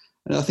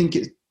 And I think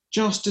it's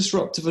just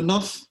disruptive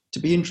enough to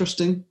be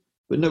interesting,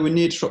 but nowhere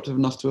near disruptive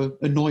enough to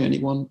annoy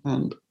anyone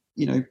and,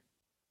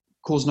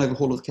 cause an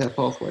overhaul of the care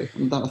pathway.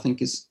 And that, I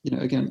think, is,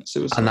 again,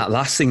 suicide. And that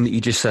last thing that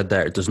you just said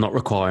there, it does not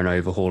require an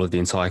overhaul of the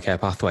entire care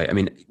pathway. I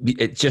mean,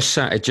 it just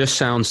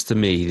sounds to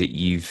me that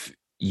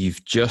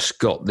you've just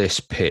got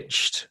this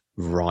pitched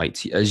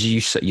right. As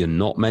you said, you're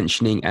not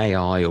mentioning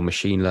AI or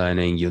machine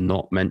learning. You're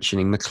not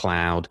mentioning the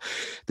cloud.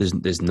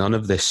 There's none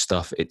of this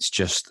stuff. It's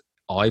just,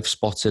 I've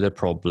spotted a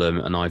problem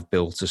and I've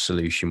built a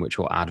solution which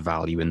will add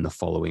value in the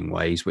following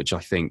ways, which I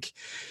think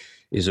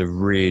is a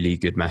really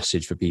good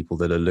message for people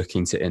that are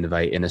looking to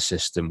innovate in a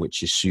system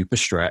which is super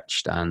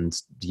stretched. And,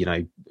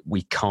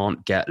 we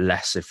can't get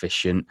less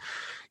efficient,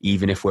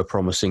 even if we're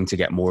promising to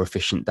get more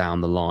efficient down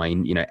the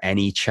line.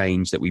 Any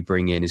change that we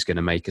bring in is going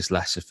to make us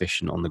less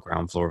efficient on the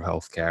ground floor of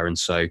healthcare. And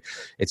so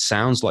it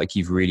sounds like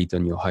you've really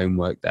done your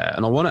homework there.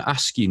 And I want to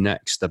ask you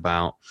next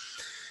about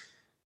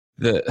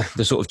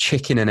the sort of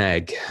chicken and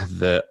egg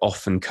that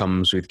often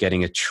comes with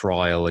getting a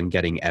trial and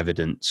getting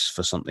evidence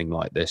for something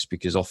like this,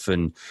 because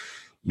often,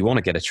 you want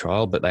to get a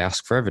trial, but they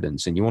ask for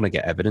evidence, and you want to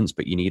get evidence,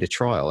 but you need a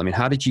trial. I mean,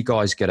 how did you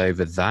guys get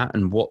over that?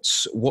 And what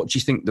do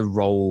you think the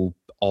role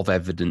of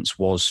evidence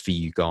was for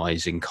you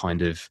guys in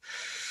kind of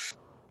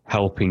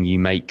helping you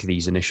make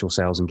these initial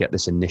sales and get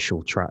this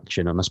initial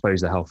traction? And I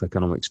suppose the health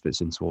economics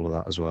fits into all of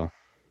that as well.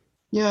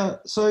 Yeah,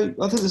 so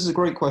I think this is a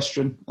great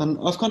question. And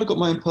I've kind of got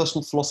my own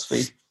personal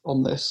philosophy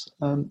on this,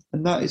 and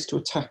that is to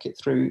attack it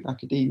through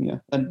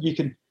academia. And you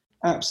can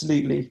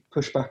absolutely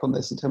push back on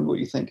this and tell me what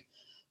you think.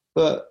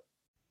 But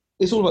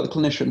it's all about the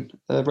clinician,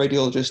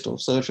 radiologist or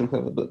surgeon,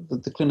 whoever, but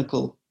the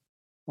clinical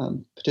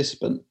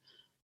participant.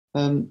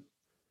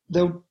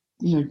 They'll,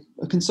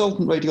 a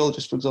consultant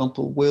radiologist, for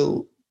example,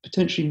 will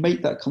potentially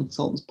make that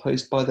consultant's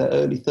post by their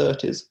early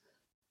 30s.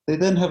 They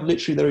then have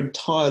literally their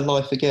entire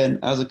life again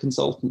as a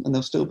consultant, and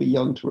they'll still be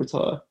young to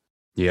retire.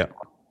 Yeah.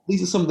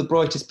 These are some of the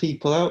brightest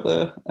people out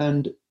there,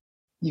 and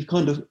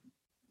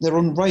they're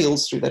on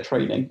rails through their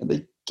training, and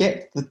they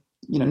get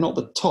not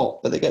the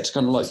top, but they get to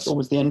kind of like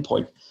almost the end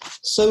point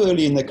so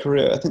early in their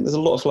career. I think there's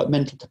a lot of like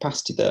mental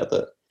capacity there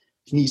that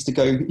needs to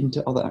go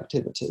into other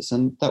activities,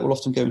 and that will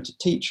often go into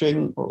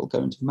teaching, or it'll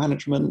go into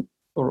management,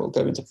 or it'll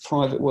go into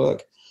private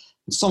work,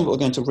 and some of it will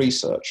go into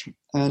research.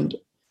 And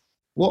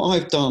what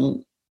I've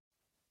done,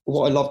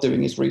 what I love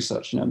doing is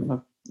research.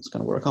 That's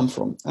kind of where I come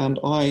from, and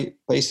I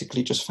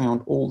basically just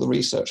found all the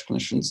research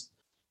clinicians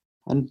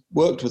and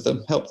worked with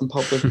them, helped them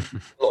publish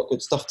a lot of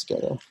good stuff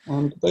together.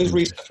 And those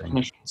research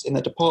clinicians in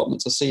their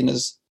departments are seen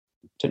as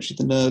potentially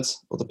the nerds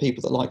or the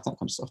people that like that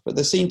kind of stuff, but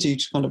they're seen to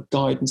kind of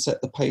guide and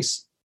set the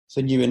pace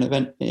for new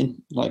innovation.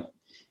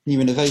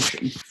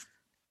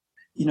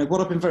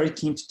 What I've been very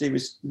keen to do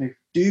is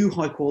do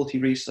high quality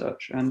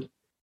research, and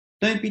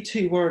don't be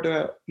too worried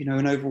about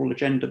an overall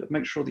agenda, but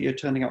make sure that you're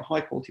turning out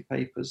high quality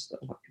papers that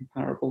are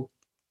comparable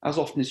as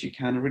often as you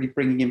can, and really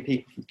bringing in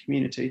people from the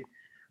community.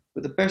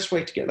 But the best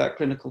way to get that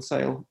clinical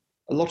sale,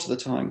 a lot of the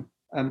time,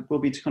 will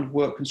be to kind of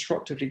work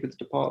constructively with the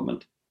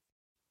department,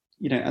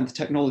 and the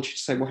technology to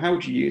say, well, how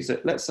would you use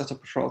it? Let's set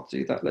up a trial to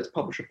do that. Let's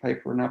publish a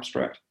paper, an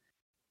abstract.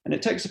 And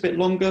it takes a bit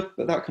longer,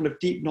 but that kind of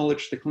deep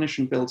knowledge the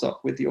clinician builds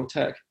up with your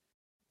tech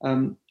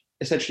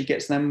essentially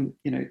gets them,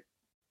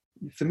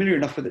 familiar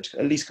enough with it to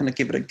at least kind of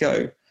give it a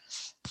go.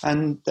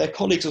 And their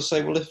colleagues will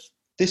say, well, if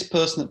this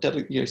person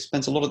that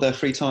spends a lot of their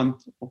free time,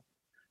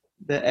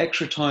 their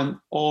extra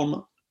time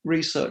on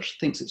research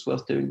thinks it's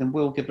worth doing, then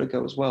we'll give it a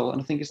go as well.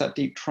 And I think it's that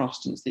deep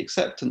trust, and it's the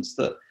acceptance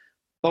that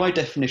by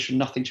definition,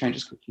 nothing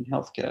changes quickly in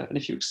healthcare. And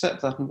if you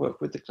accept that and work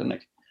with the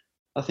clinic,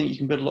 I think you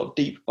can build a lot of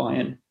deep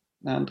buy-in.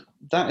 And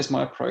that is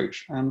my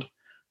approach. And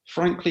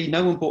frankly,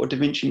 no one bought a Da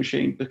Vinci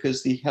machine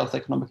because the health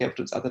economic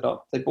evidence added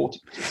up. They bought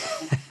it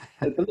because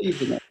they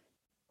believed in it.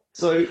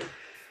 So,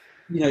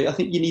 I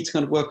think you need to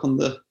kind of work on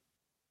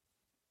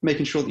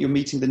making sure that you're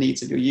meeting the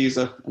needs of your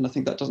user. And I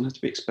think that doesn't have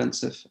to be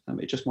expensive.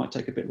 It just might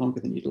take a bit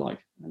longer than you'd like.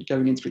 And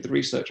going in through the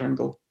research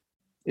angle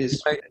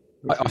is...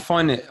 I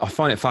find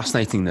it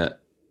fascinating that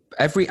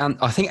I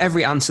think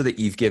every answer that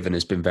you've given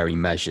has been very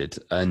measured.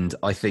 And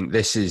I think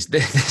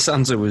this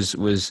answer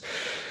was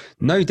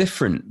no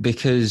different,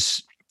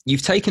 because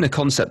you've taken a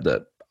concept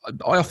that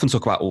I often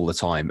talk about all the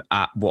time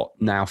at what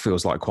now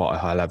feels like quite a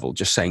high level,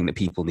 just saying that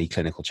people need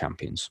clinical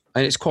champions.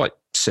 And it's quite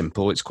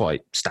simple. It's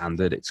quite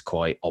standard. It's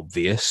quite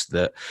obvious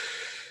that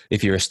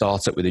if you're a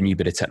startup with a new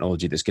bit of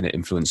technology that's going to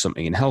influence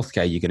something in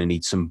healthcare, you're going to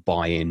need some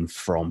buy-in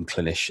from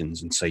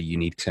clinicians. And so you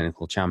need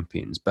clinical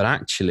champions. But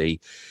actually,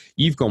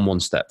 you've gone one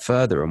step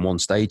further and one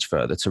stage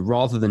further to,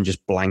 rather than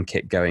just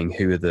blanket going,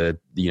 who are the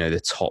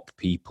top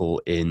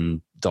people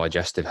in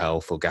digestive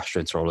health or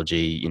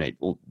gastroenterology,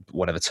 or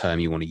whatever term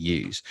you want to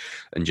use,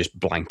 and just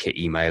blanket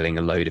emailing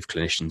a load of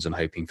clinicians and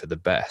hoping for the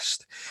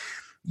best.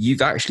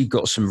 You've actually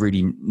got some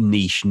really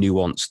niche,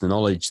 nuanced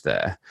knowledge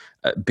there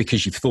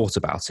because you've thought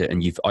about it,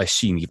 and I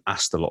assume you've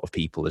asked a lot of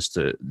people as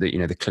to the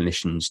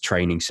clinicians'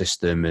 training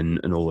system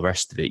and all the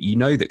rest of it.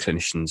 That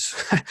clinicians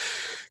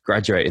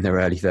graduate in their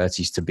early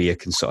 30s to be a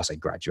consultant. I say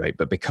graduate,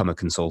 but become a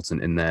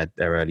consultant in their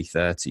early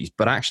 30s.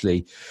 But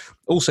actually,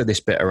 also this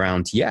bit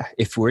around,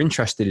 if we're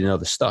interested in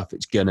other stuff,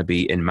 it's going to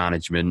be in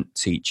management,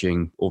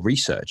 teaching, or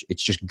research.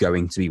 It's just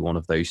going to be one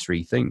of those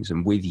three things.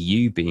 And with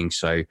you being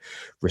so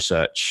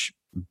research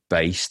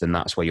based, and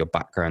that's where your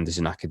background is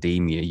in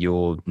academia,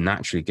 you're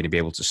naturally going to be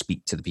able to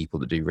speak to the people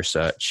that do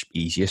research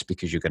easiest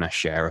because you're going to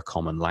share a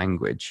common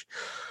language.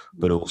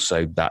 But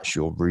also that's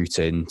your route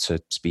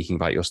into speaking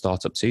about your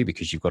startup too,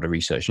 because you've got a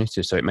research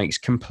initiative. So it makes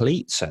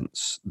complete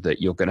sense that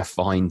you're going to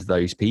find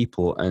those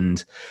people,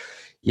 and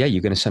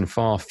you're going to send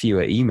far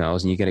fewer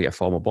emails and you're going to get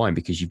far more buy-in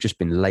because you've just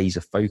been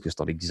laser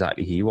focused on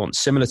exactly who you want.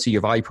 Similar to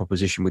your value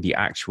proposition with the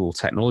actual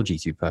technology,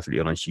 to be perfectly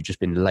honest, you've just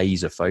been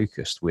laser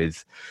focused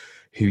with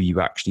who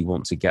you actually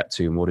want to get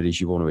to and what it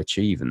is you want to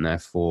achieve. And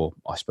therefore,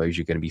 I suppose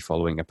you're going to be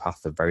following a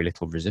path of very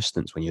little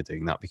resistance when you're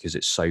doing that because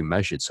it's so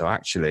measured. So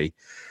actually,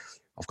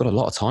 I've got a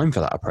lot of time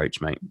for that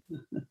approach, mate.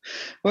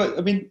 Well,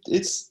 I mean,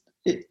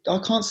 I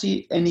can't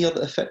see any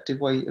other effective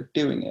way of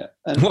doing it.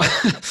 And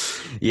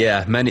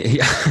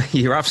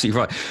you're absolutely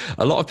right.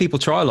 A lot of people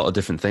try a lot of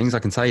different things, I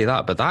can tell you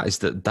that, but that's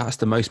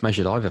the most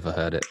measured I've ever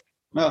heard it.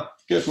 No,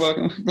 good work.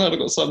 I'm glad I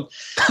got some.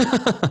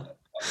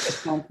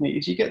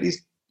 Is you get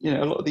these,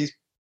 a lot of these,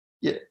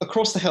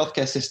 across the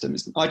healthcare system.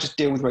 I just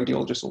deal with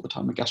radiologists all the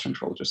time and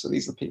gastroenterologists, so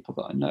these are the people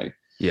that I know.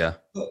 Yeah.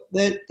 But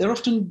they're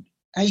often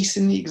ace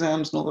in the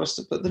exams and all the rest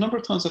of it. But the number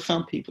of times I've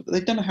found people that they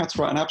don't know how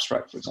to write an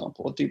abstract, for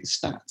example, or do the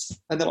stats.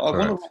 And they're like, I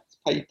want to write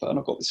this paper and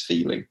I've got this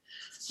feeling.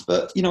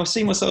 But, I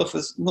see myself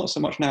as, not so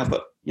much now,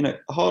 but,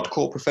 a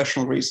hardcore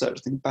professional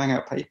researcher, can bang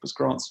out papers,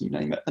 grants, you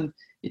name it. And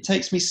it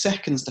takes me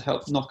seconds to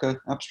help knock an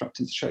abstract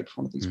into shape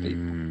for one of these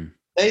people.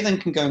 They then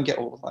can go and get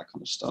all of that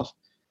kind of stuff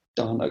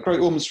done. At Great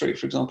Ormond Street,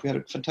 for example, we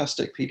had a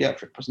fantastic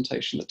paediatric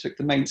presentation that took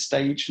the main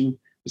stage and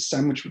was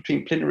sandwiched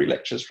between plenary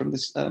lectures from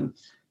this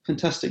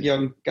fantastic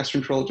young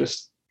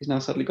gastroenterologist who's now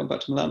sadly gone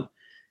back to Milan.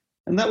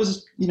 And that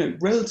was,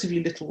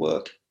 relatively little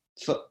work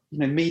for,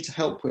 me to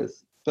help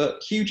with,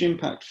 but huge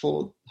impact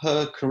for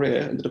her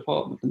career in the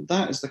department. And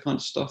that is the kind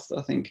of stuff that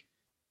I think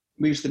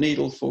moves the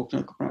needle for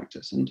clinical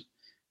practice. And,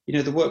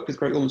 the work with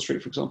Great Ormond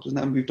Street, for example, has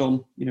now moved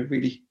on,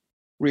 really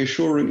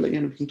reassuringly,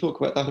 and we can talk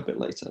about that a bit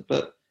later.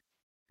 But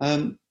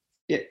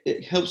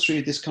it helps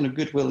through this kind of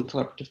goodwill and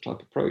collaborative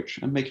type approach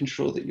and making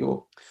sure that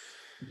your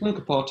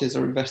clinical parties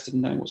are invested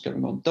in knowing what's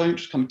going on. Don't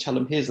just come and tell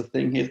them, here's the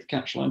thing, here's the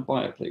catch line,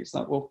 buy it, please.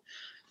 That will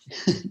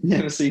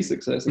never see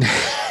success.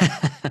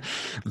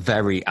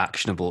 Very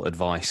actionable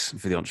advice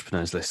for the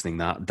entrepreneurs listening.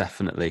 That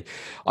definitely.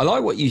 I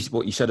like what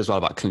you said as well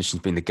about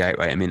clinicians being the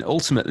gateway. I mean,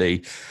 ultimately,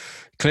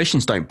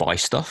 clinicians don't buy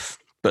stuff,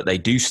 but they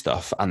do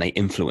stuff and they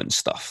influence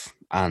stuff.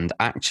 And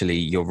actually,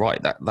 you're right,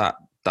 that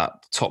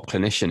top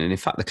clinician, and in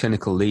fact, the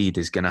clinical lead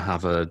is going to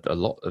have a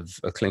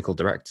clinical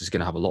director is going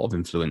to have a lot of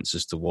influence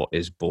as to what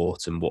is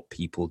bought and what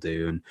people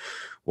do and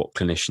what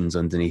clinicians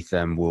underneath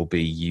them will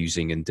be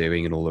using and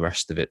doing and all the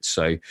rest of it.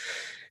 So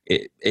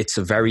it's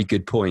a very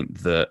good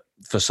point that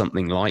for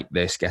something like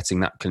this, getting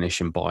that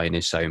clinician buy-in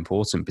is so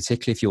important,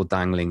 particularly if you're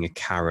dangling a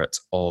carrot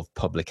of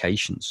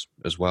publications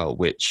as well,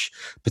 which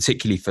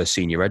particularly for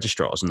senior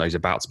registrars and those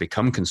about to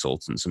become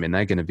consultants, I mean,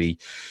 they're going to be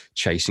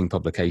chasing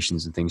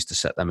publications and things to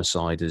set them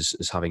aside as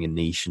having a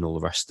niche and all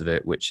the rest of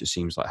it, which it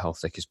seems like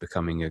health tech is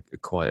becoming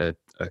quite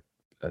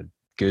a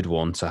good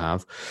one to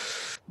have.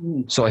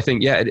 So I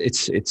think,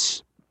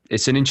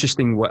 it's an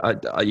interesting way.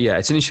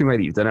 It's an interesting way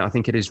that you've done it. I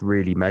think it is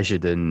really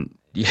measured, and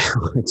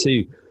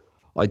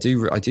I do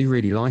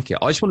really like it.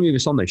 I just want to move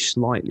us on though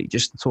slightly,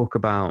 just to talk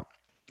about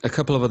a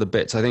couple of other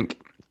bits. I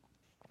think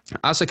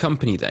as a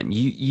company, then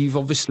you've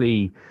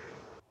obviously,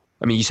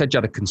 I mean, you said you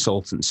had a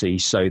consultancy,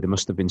 so there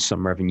must have been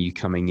some revenue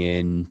coming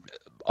in,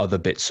 other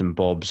bits and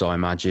bobs, I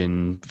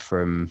imagine,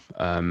 from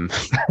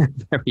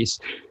various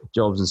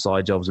jobs and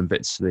side jobs and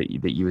bits that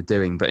you were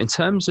doing. But in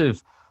terms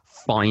of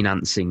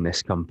financing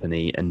this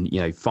company and,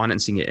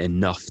 financing it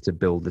enough to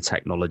build the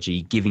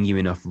technology, giving you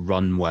enough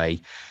runway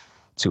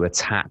to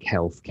attack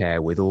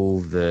healthcare with all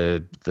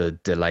the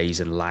delays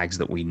and lags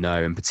that we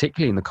know, and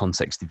particularly in the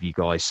context of you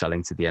guys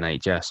selling to the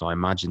NHS, I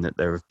imagine that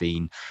there have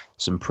been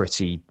some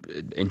pretty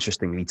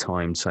interestingly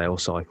timed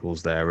sales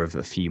cycles there of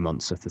a few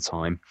months at a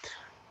time.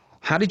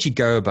 How did you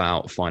go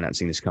about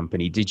financing this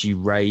company? Did you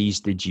raise?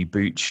 Did you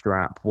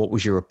bootstrap? What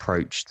was your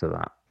approach to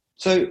that?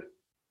 So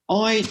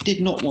I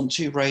did not want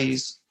to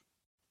raise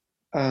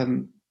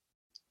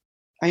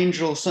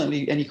angel,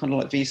 certainly any kind of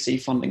like VC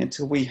funding,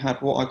 until we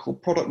had what I call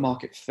product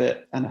market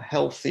fit and a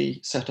healthy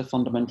set of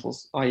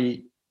fundamentals,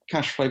 i.e.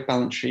 cash flow,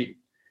 balance sheet,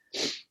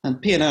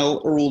 and P&L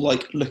are all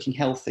like looking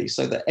healthy,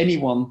 so that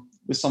anyone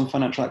with some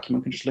financial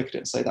acumen can just look at it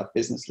and say that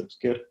business looks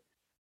good.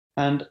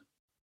 And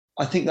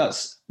I think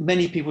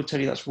many people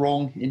tell you that's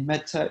wrong in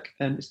medtech,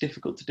 and it's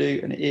difficult to do,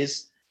 and it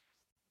is.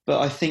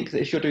 But I think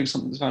that if you're doing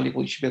something that's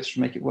valuable, you should be able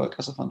to make it work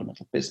as a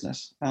fundamental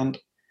business. And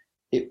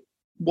it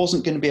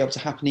wasn't going to be able to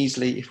happen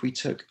easily if we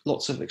took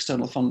lots of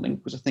external funding,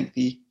 because I think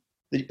the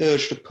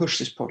urge to push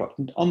this product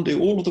and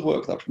undo all of the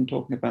work that I've been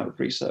talking about with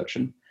research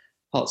and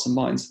hearts and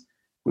minds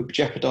would be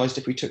jeopardized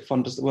if we took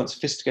funders that weren't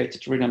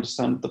sophisticated to really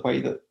understand the way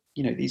that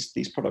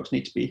these products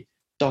need to be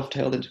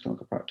dovetailed into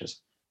clinical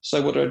practice.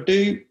 So what did I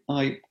do?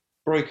 I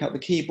broke out the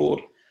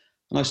keyboard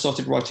and I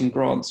started writing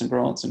grants and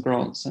grants and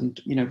grants,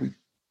 and we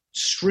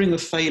string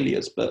of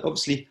failures, but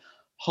obviously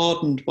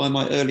hardened by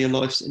my earlier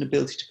life's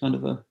inability to kind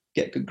of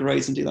get good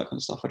grades and do that kind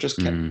of stuff. I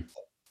just had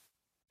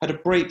a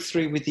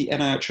breakthrough with the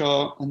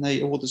NIHR, and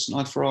they awarded us an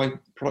I4I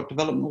Product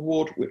Development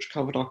Award, which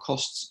covered our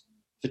costs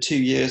for 2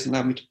 years and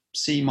allowed me to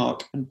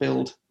CE-mark and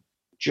build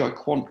GI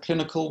Quant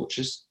Clinical, which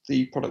is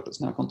the product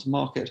that's now gone to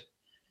market.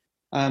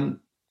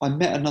 I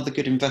met another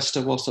good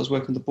investor whilst I was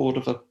working on the board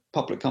of a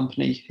public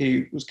company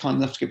who was kind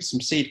enough to give us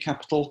some seed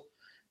capital,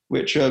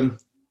 which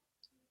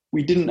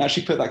we didn't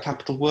actually put that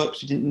capital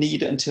work. We didn't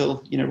need it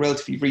until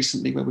relatively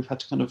recently, where we've had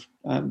to kind of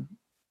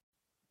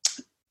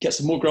get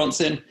some more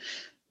grants in.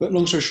 But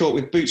long story short,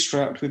 we've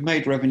bootstrapped, we've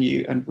made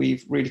revenue, and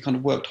we've really kind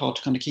of worked hard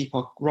to kind of keep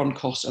our run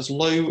costs as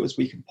low as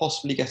we can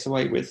possibly get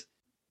away with,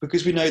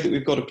 because we know that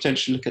we've got to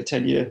potentially look at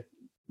 10-year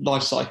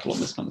life cycle on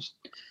this kind of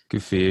stuff.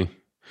 Good for you.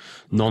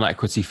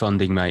 Non-equity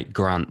funding, mate.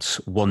 Grants.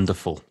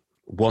 Wonderful.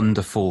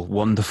 Wonderful,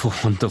 wonderful,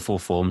 wonderful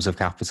forms of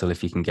capital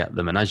if you can get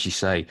them. And as you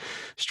say,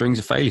 strings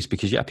of failures,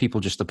 because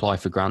people just apply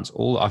for grants.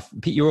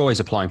 You're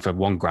always applying for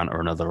one grant or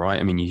another, right?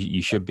 I mean,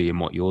 you should be in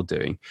what you're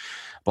doing.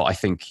 But I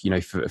think,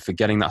 for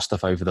getting that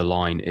stuff over the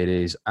line, it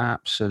is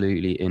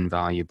absolutely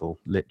invaluable,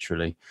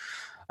 literally.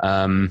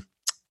 I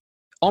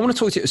want to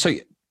talk to you. So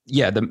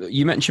yeah,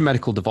 you mentioned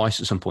medical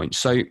device at some point.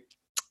 So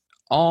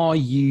are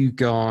you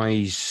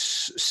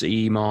guys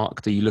CE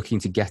marked? Are you looking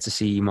to get a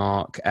CE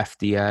mark,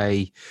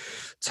 FDA?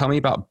 Tell me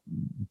about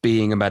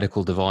being a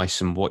medical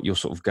device and what you're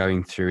sort of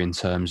going through in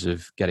terms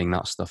of getting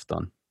that stuff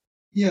done.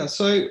 Yeah,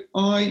 so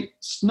I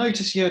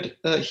noticed you had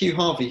Hugh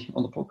Harvey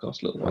on the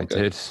podcast a little while ago.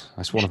 I did.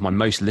 That's one of my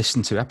most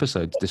listened to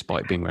episodes,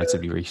 despite being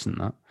relatively recent.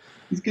 That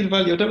he's good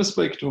value. I've never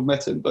spoken to or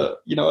met him, but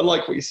I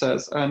like what he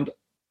says. And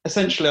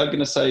essentially, I'm going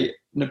to say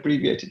an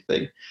abbreviated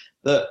thing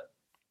that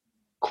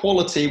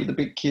quality with a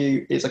big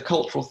Q is a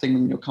cultural thing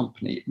in your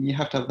company, and you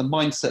have to have the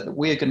mindset that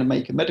we're going to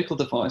make a medical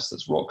device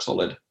that's rock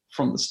solid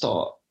from the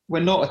start.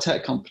 We're not a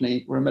tech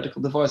company; we're a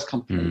medical device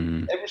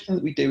company. Everything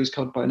that we do is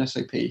covered by an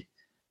SOP,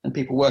 and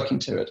people working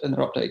to it, and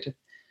they're updated.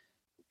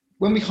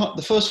 When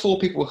the first 4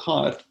 people were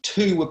hired,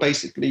 2 were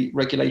basically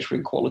regulatory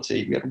and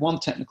quality. We had 1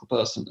 technical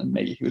person and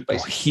me, who was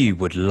basically. Hugh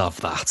would love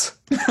that.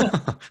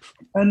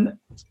 And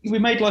we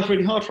made life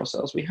really hard for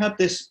ourselves. We had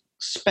this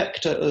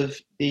spectre of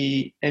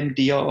the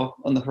MDR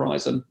on the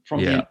horizon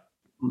from the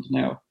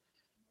now.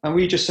 And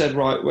we just said,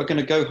 right, we're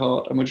going to go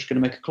hard and we're just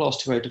going to make a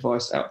class 2A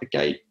device out the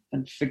gate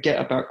and forget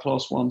about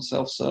class 1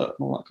 self-cert and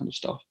all that kind of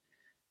stuff.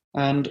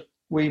 And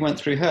we went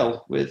through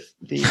hell with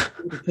the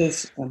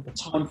auditors and the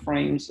time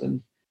frames.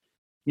 And,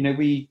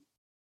 we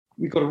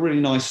got a really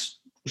nice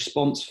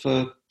response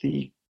for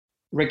the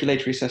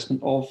regulatory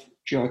assessment of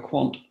GI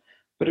Quant,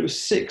 but it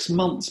was 6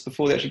 months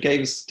before they actually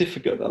gave us a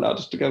certificate that allowed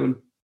us to go and,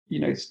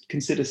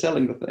 consider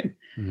selling the thing.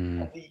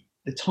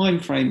 The time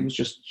frame was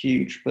just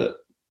huge, but,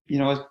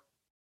 I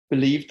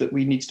believed that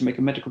we needed to make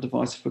a medical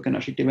device if we're going to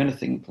actually do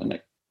anything in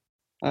clinic.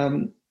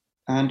 And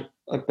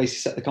I basically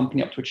set the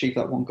company up to achieve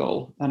that one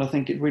goal. And I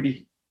think it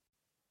really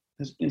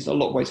has, in a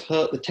lot of ways,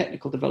 hurt the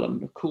technical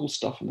development of cool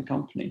stuff in the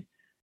company.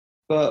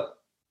 But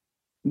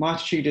my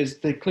attitude is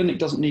the clinic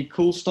doesn't need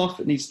cool stuff.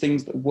 It needs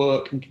things that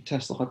work and can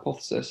test the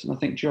hypothesis. And I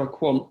think GI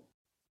Quant,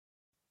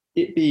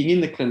 it being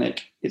in the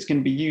clinic, it's going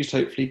to be used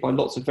hopefully by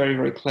lots of very,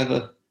 very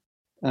clever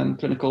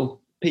clinical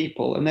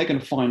people, and they're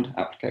going to find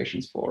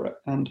applications for it.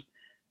 And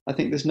I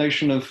think this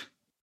notion of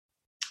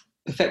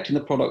perfecting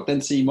the product,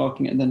 then CE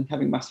marking it, and then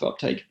having massive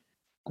uptake,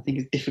 I think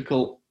is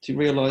difficult to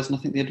realise. And I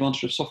think the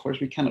advantage of software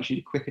is we can actually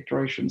do quick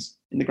iterations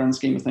in the grand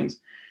scheme of things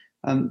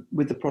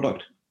with the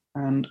product.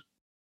 And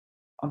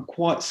I'm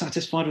quite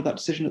satisfied with that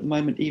decision at the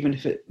moment, even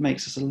if it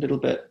makes us a little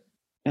bit,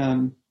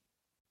 and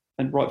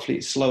rightfully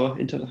it's slower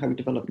in terms of how we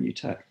develop new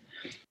tech.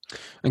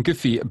 And good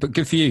for you, but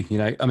good for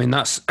you. I mean,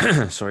 that's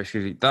sorry,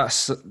 excuse me.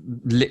 That's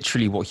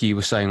literally what Hugh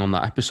was saying on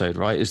that episode,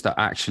 right? Is that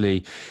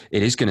actually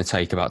it is going to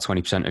take about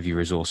 20% of your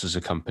resource as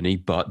a company,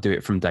 but do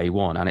it from day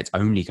one, and it's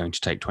only going to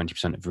take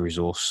 20% of the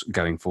resource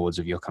going forwards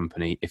of your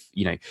company. If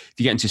you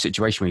get into a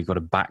situation where you've got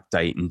to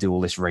backdate and do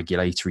all this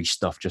regulatory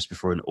stuff just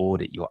before an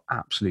audit, you're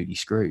absolutely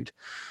screwed.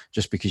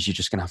 Just because you're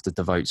just going to have to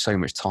devote so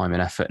much time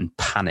and effort and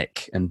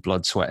panic and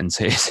blood, sweat, and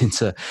tears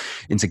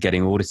into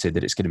getting audited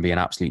that it's going to be an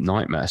absolute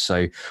nightmare.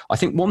 So I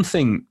think one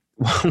thing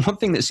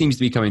that seems to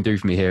be coming through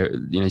for me here,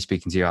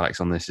 speaking to you, Alex,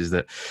 on this is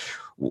that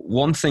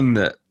one thing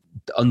that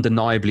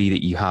undeniably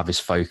that you have is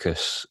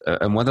focus,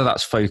 and whether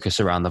that's focus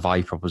around the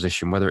value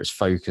proposition, whether it's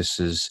focus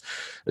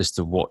as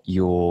to what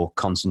you're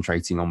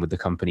concentrating on with the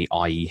company,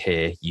 i.e.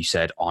 here you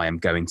said, I am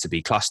going to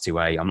be class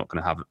 2A, I'm not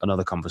going to have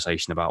another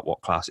conversation about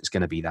what class, it's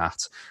going to be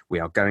that, we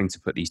are going to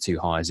put these 2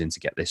 hires in to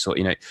get this. So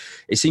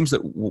it seems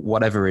that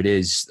whatever it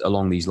is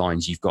along these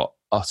lines, you've got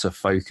utter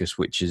focus,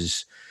 which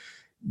is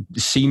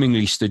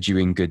seemingly stood you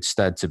in good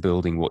stead to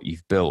building what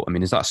you've built. I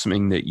mean, is that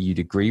something that you'd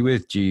agree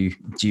with? Do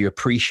you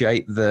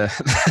appreciate the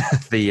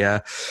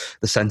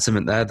the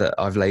sentiment there that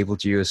I've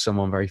labelled you as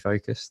someone very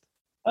focused?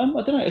 I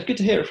don't know. It's good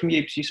to hear it from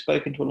you because you've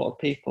spoken to a lot of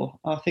people.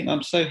 I think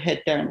I'm so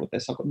head down with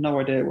this. I've got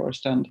no idea where I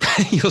stand.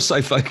 You're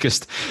so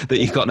focused that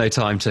you've got no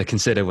time to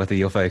consider whether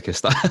you're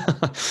focused.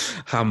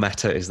 How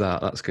meta is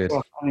that? That's good.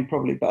 Well, I mean,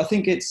 probably, but I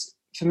think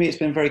for me, it's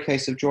been a very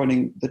case of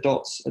joining the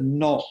dots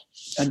and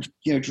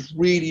just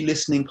really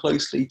listening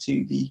closely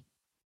to the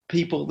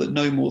people that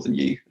know more than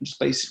you and just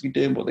basically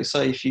doing what they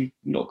say. If you've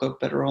not got a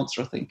better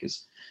answer, I think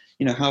is,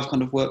 how I've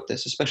kind of worked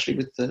this, especially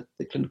with the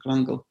clinical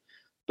angle.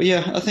 But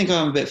yeah, I think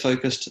I'm a bit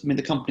focused. I mean,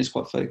 the company's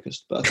quite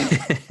focused, but I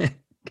think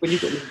when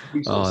you've got the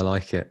resources. I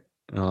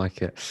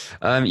like it.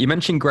 You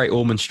mentioned Great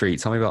Ormond Street.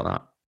 Tell me about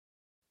that.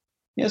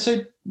 Yeah,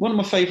 so one of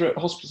my favourite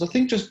hospitals, I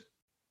think just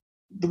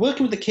the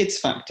working with the kids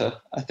factor,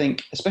 I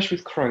think, especially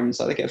with Crohn's,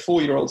 like they get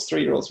 4-year-olds,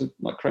 3-year-olds with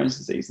like Crohn's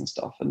disease and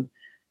stuff. And,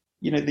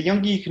 the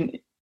younger you can,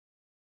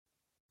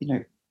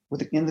 in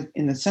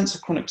the sense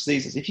of chronic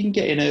diseases, if you can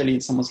get in early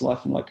in someone's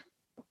life and like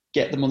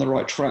get them on the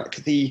right track,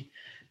 the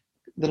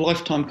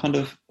lifetime kind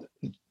of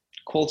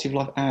quality of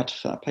life add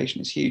for that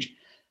patient is huge.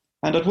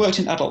 And I'd worked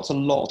in adults a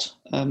lot,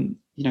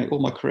 all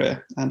my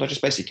career. And I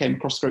just basically came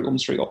across the Great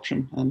Ormond Street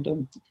option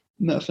and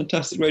met a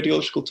fantastic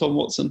radiologist called Tom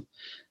Watson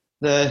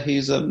there,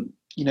 who's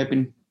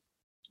been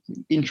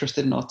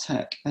interested in our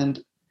tech.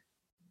 And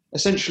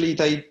essentially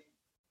they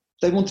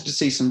wanted to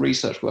see some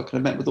research work, and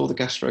I met with all the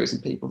gastros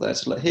and people there.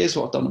 So here's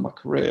what I've done in my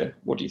career.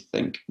 What do you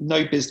think?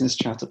 No business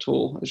chat at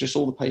all. It's just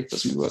all the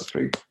papers, and we worked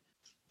through a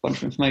bunch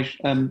of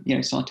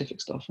information, scientific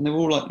stuff, and they were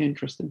all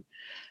interesting.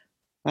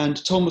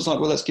 And Tom was like,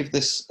 well, let's give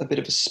this a bit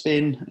of a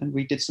spin, and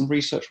we did some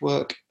research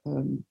work.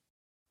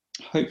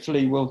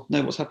 Hopefully we'll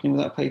know what's happening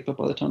with that paper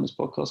by the time this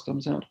podcast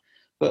comes out.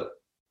 But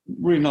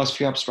really nice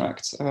few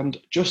abstracts,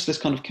 and just this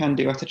kind of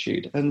can-do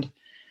attitude. And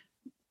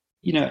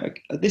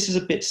this is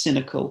a bit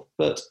cynical,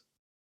 but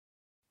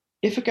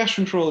if a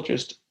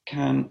gastroenterologist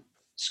can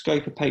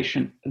scope a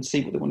patient and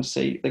see what they want to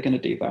see, they're going to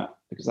do that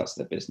because that's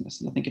their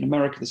business. And I think in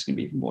America, this is going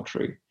to be even more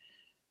true.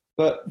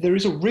 But there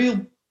is a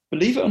real,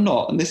 believe it or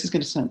not, and this is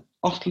going to sound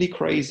utterly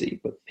crazy,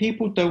 but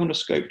people don't want to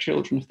scope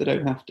children if they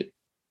don't have to.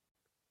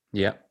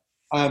 Yeah.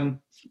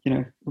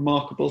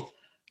 Remarkable.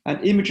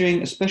 And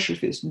imaging, especially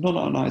if it's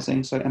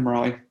non-ionizing, so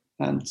MRI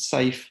and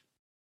safe,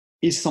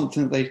 is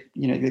something that they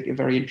get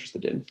very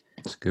interested in.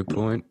 That's a good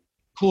point.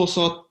 Of course,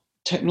 our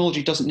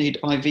technology doesn't need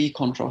IV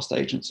contrast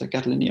agents, so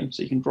gadolinium,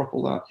 so you can drop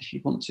all that if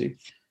you want to.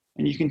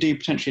 And you can do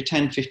potentially a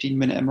 10,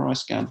 15-minute MRI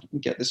scan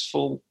and get this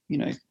full,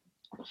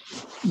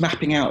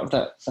 mapping out of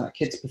that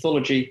kid's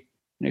pathology,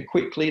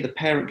 quickly. The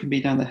parent can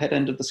be down the head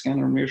end of the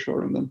scanner and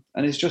reassuring them.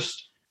 And it's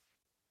just,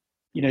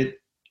 the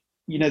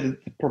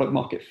product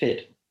market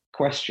fit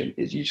question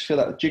is you just feel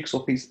that the jigsaw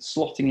piece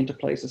slotting into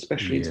place,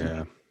 especially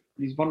into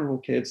these vulnerable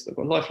kids that have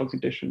got lifelong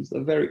conditions that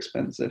are very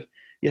expensive.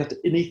 You have to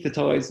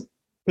anaesthetize,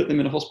 put them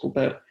in a hospital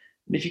bed.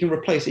 And if you can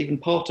replace even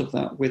part of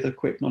that with a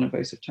quick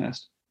non-invasive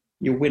test,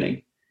 you're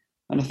winning.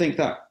 And I think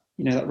that,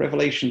 that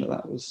revelation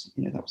that was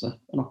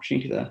an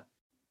opportunity there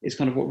is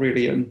kind of what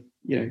really,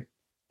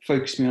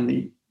 focused me on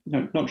the,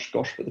 not just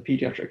GOSH, but the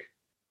pediatric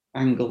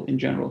angle in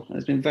general. And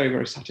it's been very,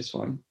 very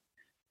satisfying.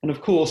 And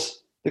of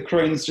course, the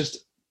Crohn's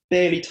just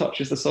barely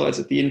touches the size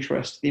of the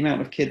interest, the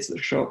amount of kids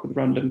that show up with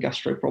random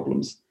gastro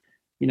problems,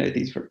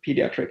 these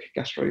pediatric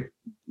gastro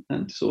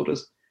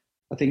disorders,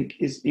 I think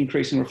is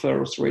increasing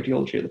referrals to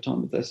radiology at the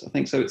time of this. I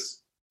think so.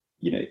 It's,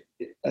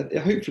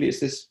 hopefully it's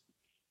this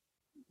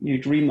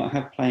dream that I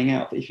have playing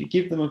out, that if you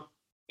give them a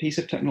piece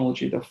of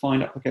technology, they'll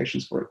find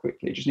applications for it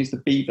quickly. It just needs to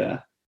be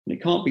there. And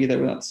it can't be there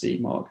without the CE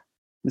mark.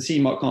 The CE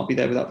mark can't be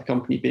there without the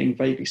company being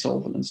vaguely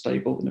solvent and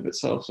stable in of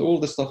itself. So all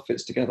this stuff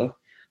fits together.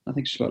 I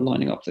think it's just about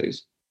lining up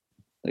those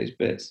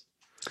bits.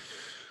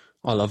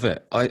 I love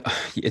it.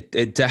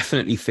 It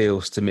definitely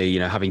feels to me,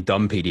 having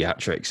done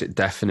pediatrics, it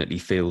definitely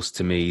feels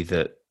to me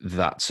that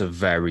that's a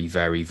very,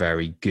 very,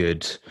 very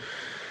good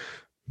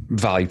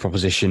value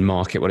proposition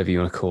market, whatever you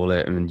want to call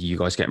it. And you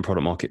guys getting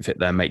product market fit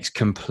there makes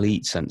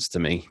complete sense to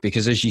me,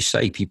 because as you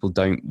say, people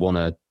don't want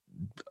to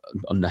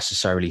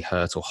unnecessarily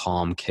hurt or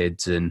harm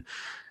kids, and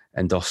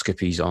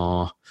endoscopies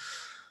are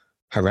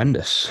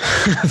horrendous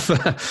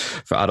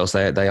for adults.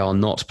 They are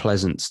not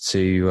pleasant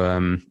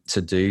to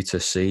do, to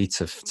see,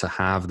 to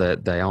have.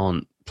 That they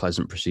aren't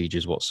pleasant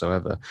procedures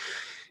whatsoever,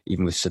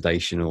 even with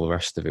sedation and all the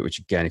rest of it, which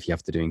again, if you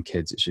have to do in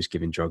kids, it's just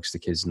giving drugs to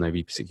kids, and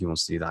nobody particularly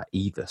wants to do that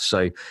either.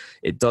 So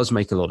it does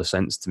make a lot of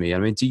sense to me. I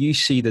mean, do you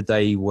see the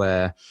day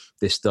where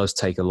this does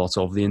take a lot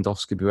of the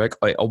endoscopy work?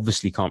 I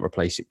obviously can't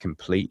replace it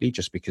completely,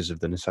 just because of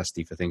the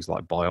necessity for things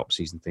like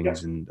biopsies and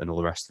things, and all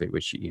the rest of it,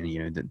 which,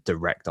 the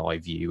direct eye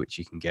view, which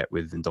you can get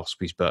with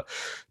endoscopies. But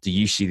do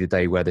you see the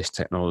day where this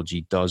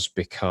technology does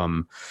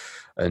become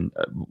a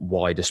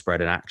wider spread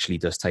and actually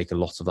does take a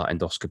lot of that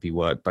endoscopy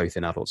work, both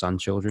in adults and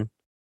children?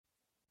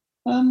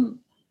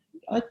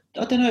 I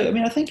don't know. I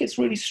mean, I think it's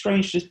really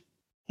strange that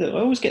I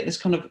always get this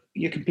kind of,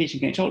 you're competing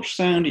against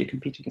ultrasound, you're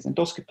competing against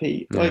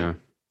endoscopy. Yeah.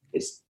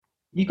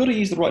 You've got to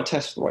use the right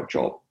test for the right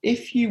job.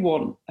 If you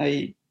want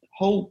a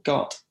whole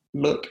gut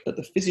look at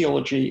the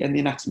physiology and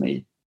the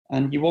anatomy,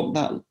 and you want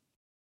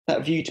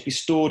that view to be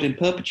stored in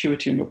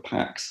perpetuity on your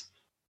PACS,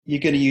 you're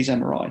going to use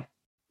MRI.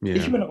 Yeah.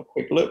 If you want to have a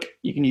quick look,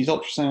 you can use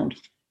ultrasound.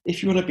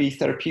 If you want to be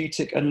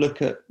therapeutic and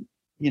look at,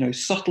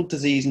 subtle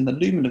disease in the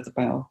lumen of the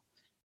bowel,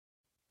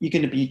 you're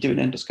going to be doing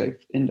an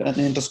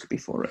endoscopy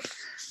for it.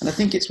 And I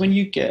think it's when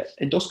you get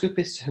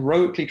endoscopists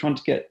heroically trying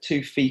to get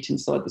 2 feet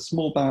inside the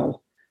small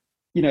bowel,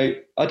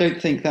 I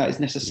don't think that is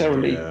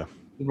necessarily the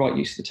right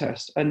use of the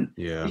test. And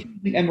if you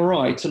think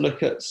MRI to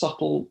look at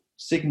subtle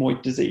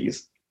sigmoid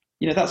disease,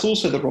 that's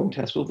also the wrong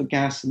test. All the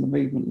gas and the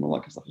movement and all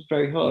that kind of stuff is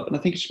very hard. And I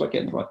think it's just about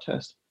getting the right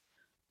test.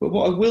 But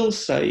what I will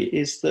say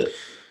is that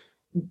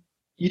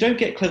you don't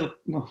get clever,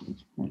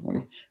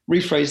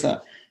 rephrase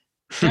that.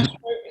 Gastro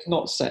is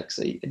not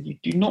sexy, and you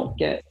do not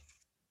get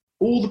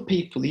all the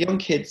people, the young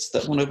kids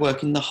that want to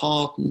work in the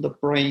heart and the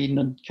brain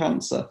and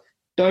cancer,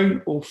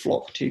 don't all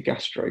flock to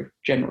gastro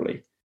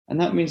generally. And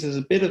that means there's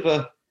a bit of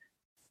a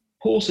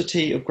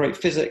paucity of great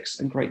physics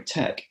and great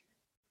tech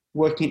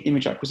working in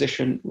image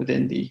acquisition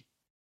within the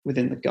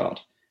gut.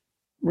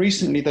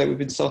 Recently, though, we've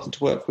been starting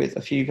to work with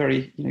a few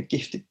very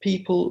gifted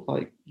people,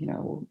 like,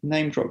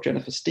 name drop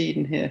Jennifer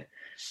Steeden here,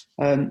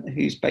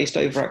 who's based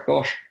over at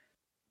Gosh.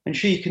 And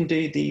she can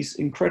do these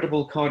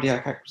incredible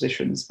cardiac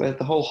acquisitions where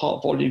the whole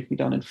heart volume can be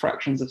done in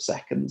fractions of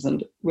seconds.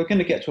 And we're going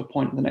to get to a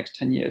point in the next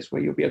 10 years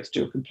where you'll be able to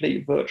do a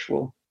complete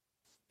virtual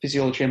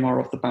physiology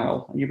MR of the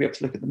bowel. And you'll be able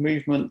to look at the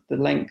movement, the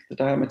length, the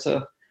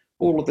diameter,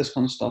 all of this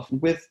kind of stuff.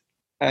 And with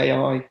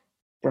AI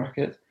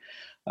bracket,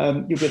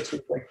 you'll be able to do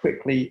it very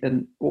quickly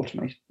and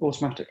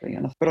automatically.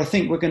 But I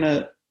think we're going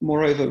to,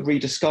 moreover,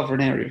 rediscover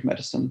an area of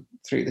medicine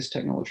through this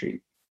technology.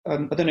 I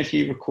don't know if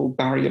you recall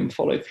barium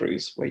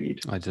follow-throughs where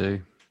I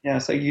do. Yeah,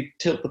 so you'd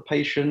tilt the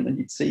patient and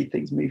you'd see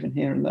things moving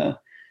here and there.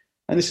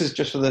 And this is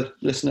just for the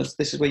listeners,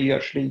 this is where you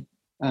actually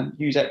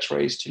use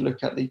x-rays to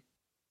look at the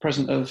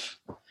presence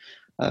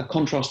of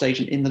contrast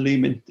agent in the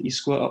lumen that you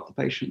squirt up the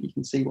patient. You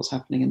can see what's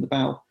happening in the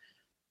bowel.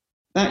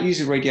 That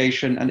uses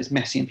radiation and it's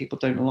messy and people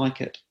don't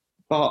like it.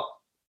 But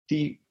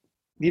the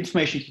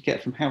information you could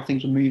get from how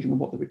things were moving and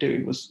what they were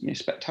doing was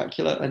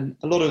spectacular. And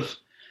a lot of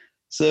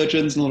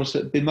surgeons and a lot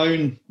of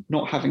bemoan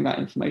not having that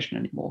information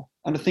anymore.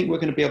 And I think we're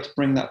going to be able to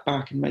bring that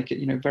back and make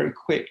it, very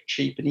quick,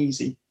 cheap and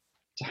easy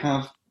to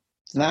have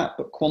that,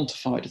 but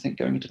quantified, I think,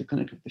 going into the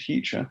clinic of the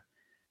future.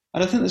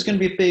 And I think there's going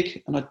to be a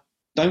big, and I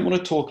don't want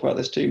to talk about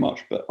this too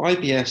much, but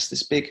IBS,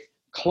 this big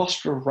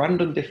cluster of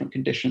random different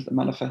conditions that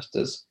manifest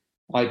as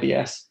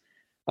IBS,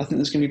 I think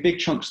there's going to be big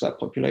chunks of that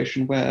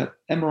population where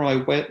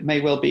MRI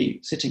may well be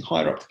sitting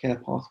higher up the care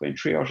pathway and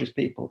triages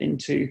people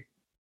into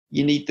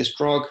you need this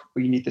drug,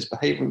 or you need this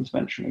behavioural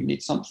intervention, or you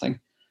need something.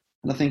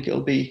 And I think that'll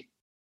be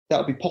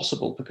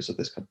possible because of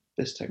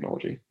this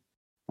technology.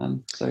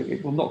 So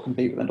it will not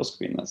compete with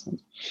endoscopy in that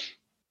sense.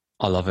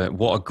 I love it.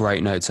 What a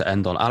great note to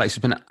end on. Alex,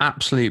 it's been an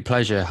absolute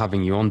pleasure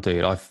having you on,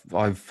 dude.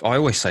 I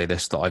always say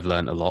this, that I've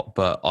learned a lot,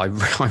 but I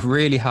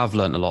really have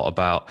learned a lot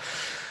about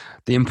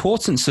the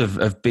importance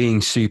of being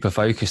super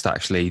focused.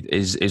 Actually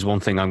is one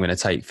thing I'm going to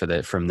take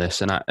from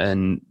this.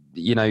 And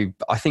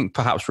I think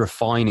perhaps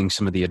refining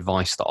some of the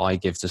advice that I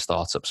give to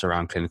startups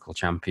around clinical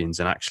champions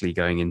and actually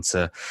going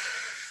into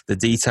the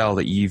detail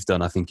that you've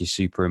done, I think is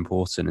super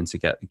important. And to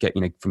get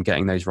from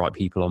getting those right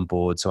people on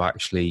board to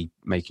actually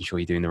making sure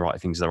you're doing the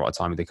right things at the right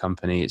time with the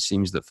company. It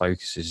seems that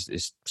focus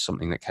is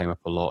something that came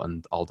up a lot,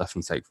 and I'll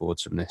definitely take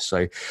forwards from this.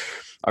 So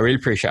I really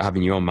appreciate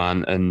having you on,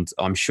 man. And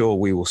I'm sure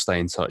we will stay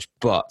in touch.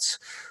 But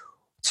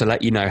to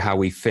let you know how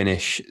we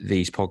finish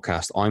these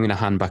podcasts, I'm going to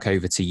hand back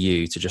over to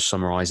you to just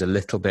summarize a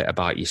little bit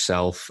about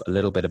yourself, a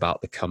little bit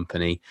about the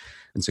company,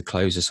 and to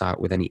close us out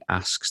with any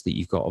asks that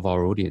you've got of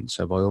our audience.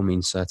 So by all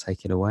means,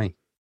 take it away.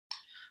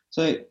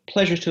 So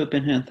pleasure to have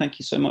been here. And thank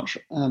you so much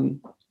for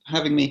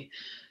having me.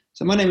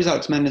 So my name is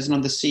Alex Mendes and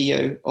I'm the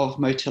CEO of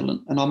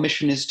Motilent. And our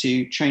mission is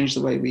to change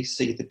the way we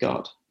see the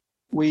gut.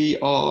 We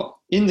are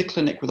in the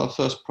clinic with our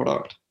first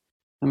product.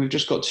 And we've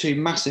just got 2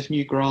 massive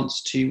new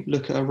grants to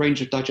look at a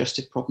range of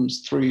digestive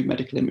problems through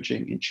medical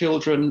imaging in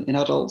children, in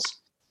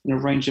adults, in a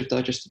range of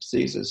digestive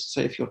diseases.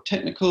 So if you're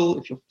technical,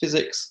 if you're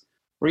physics,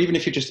 or even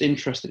if you're just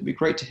interested, it'd be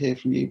great to hear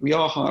from you. We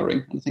are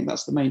hiring, and I think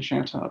that's the main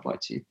shout out I'd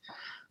like to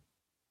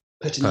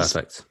put in.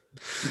 Perfect.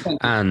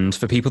 And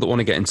for people that want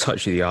to get in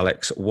touch with you,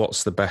 Alex,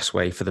 what's the best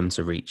way for them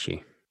to reach you?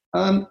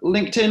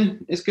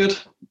 LinkedIn is good.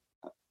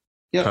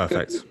 Yeah,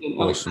 perfect.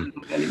 Awesome.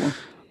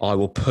 I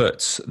will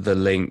put the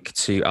link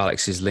to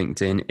Alex's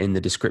LinkedIn in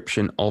the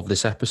description of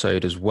this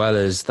episode, as well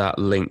as that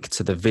link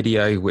to the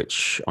video,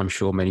 which I'm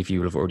sure many of you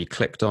will have already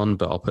clicked on,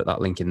 but I'll put that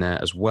link in there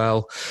as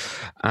well.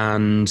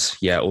 And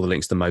yeah, all the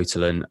links to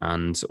Motilent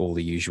and all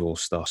the usual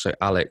stuff. So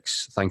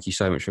Alex, thank you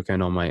so much for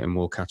coming on, mate, and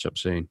we'll catch up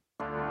soon.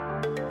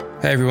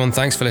 Hey everyone,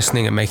 thanks for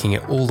listening and making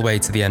it all the way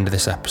to the end of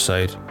this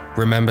episode.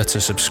 Remember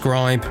to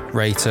subscribe,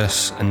 rate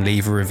us, and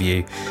leave a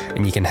review.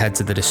 And you can head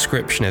to the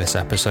description of this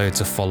episode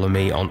to follow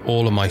me on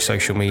all of my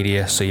social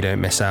media so you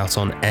don't miss out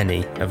on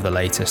any of the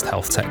latest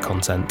health tech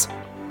content.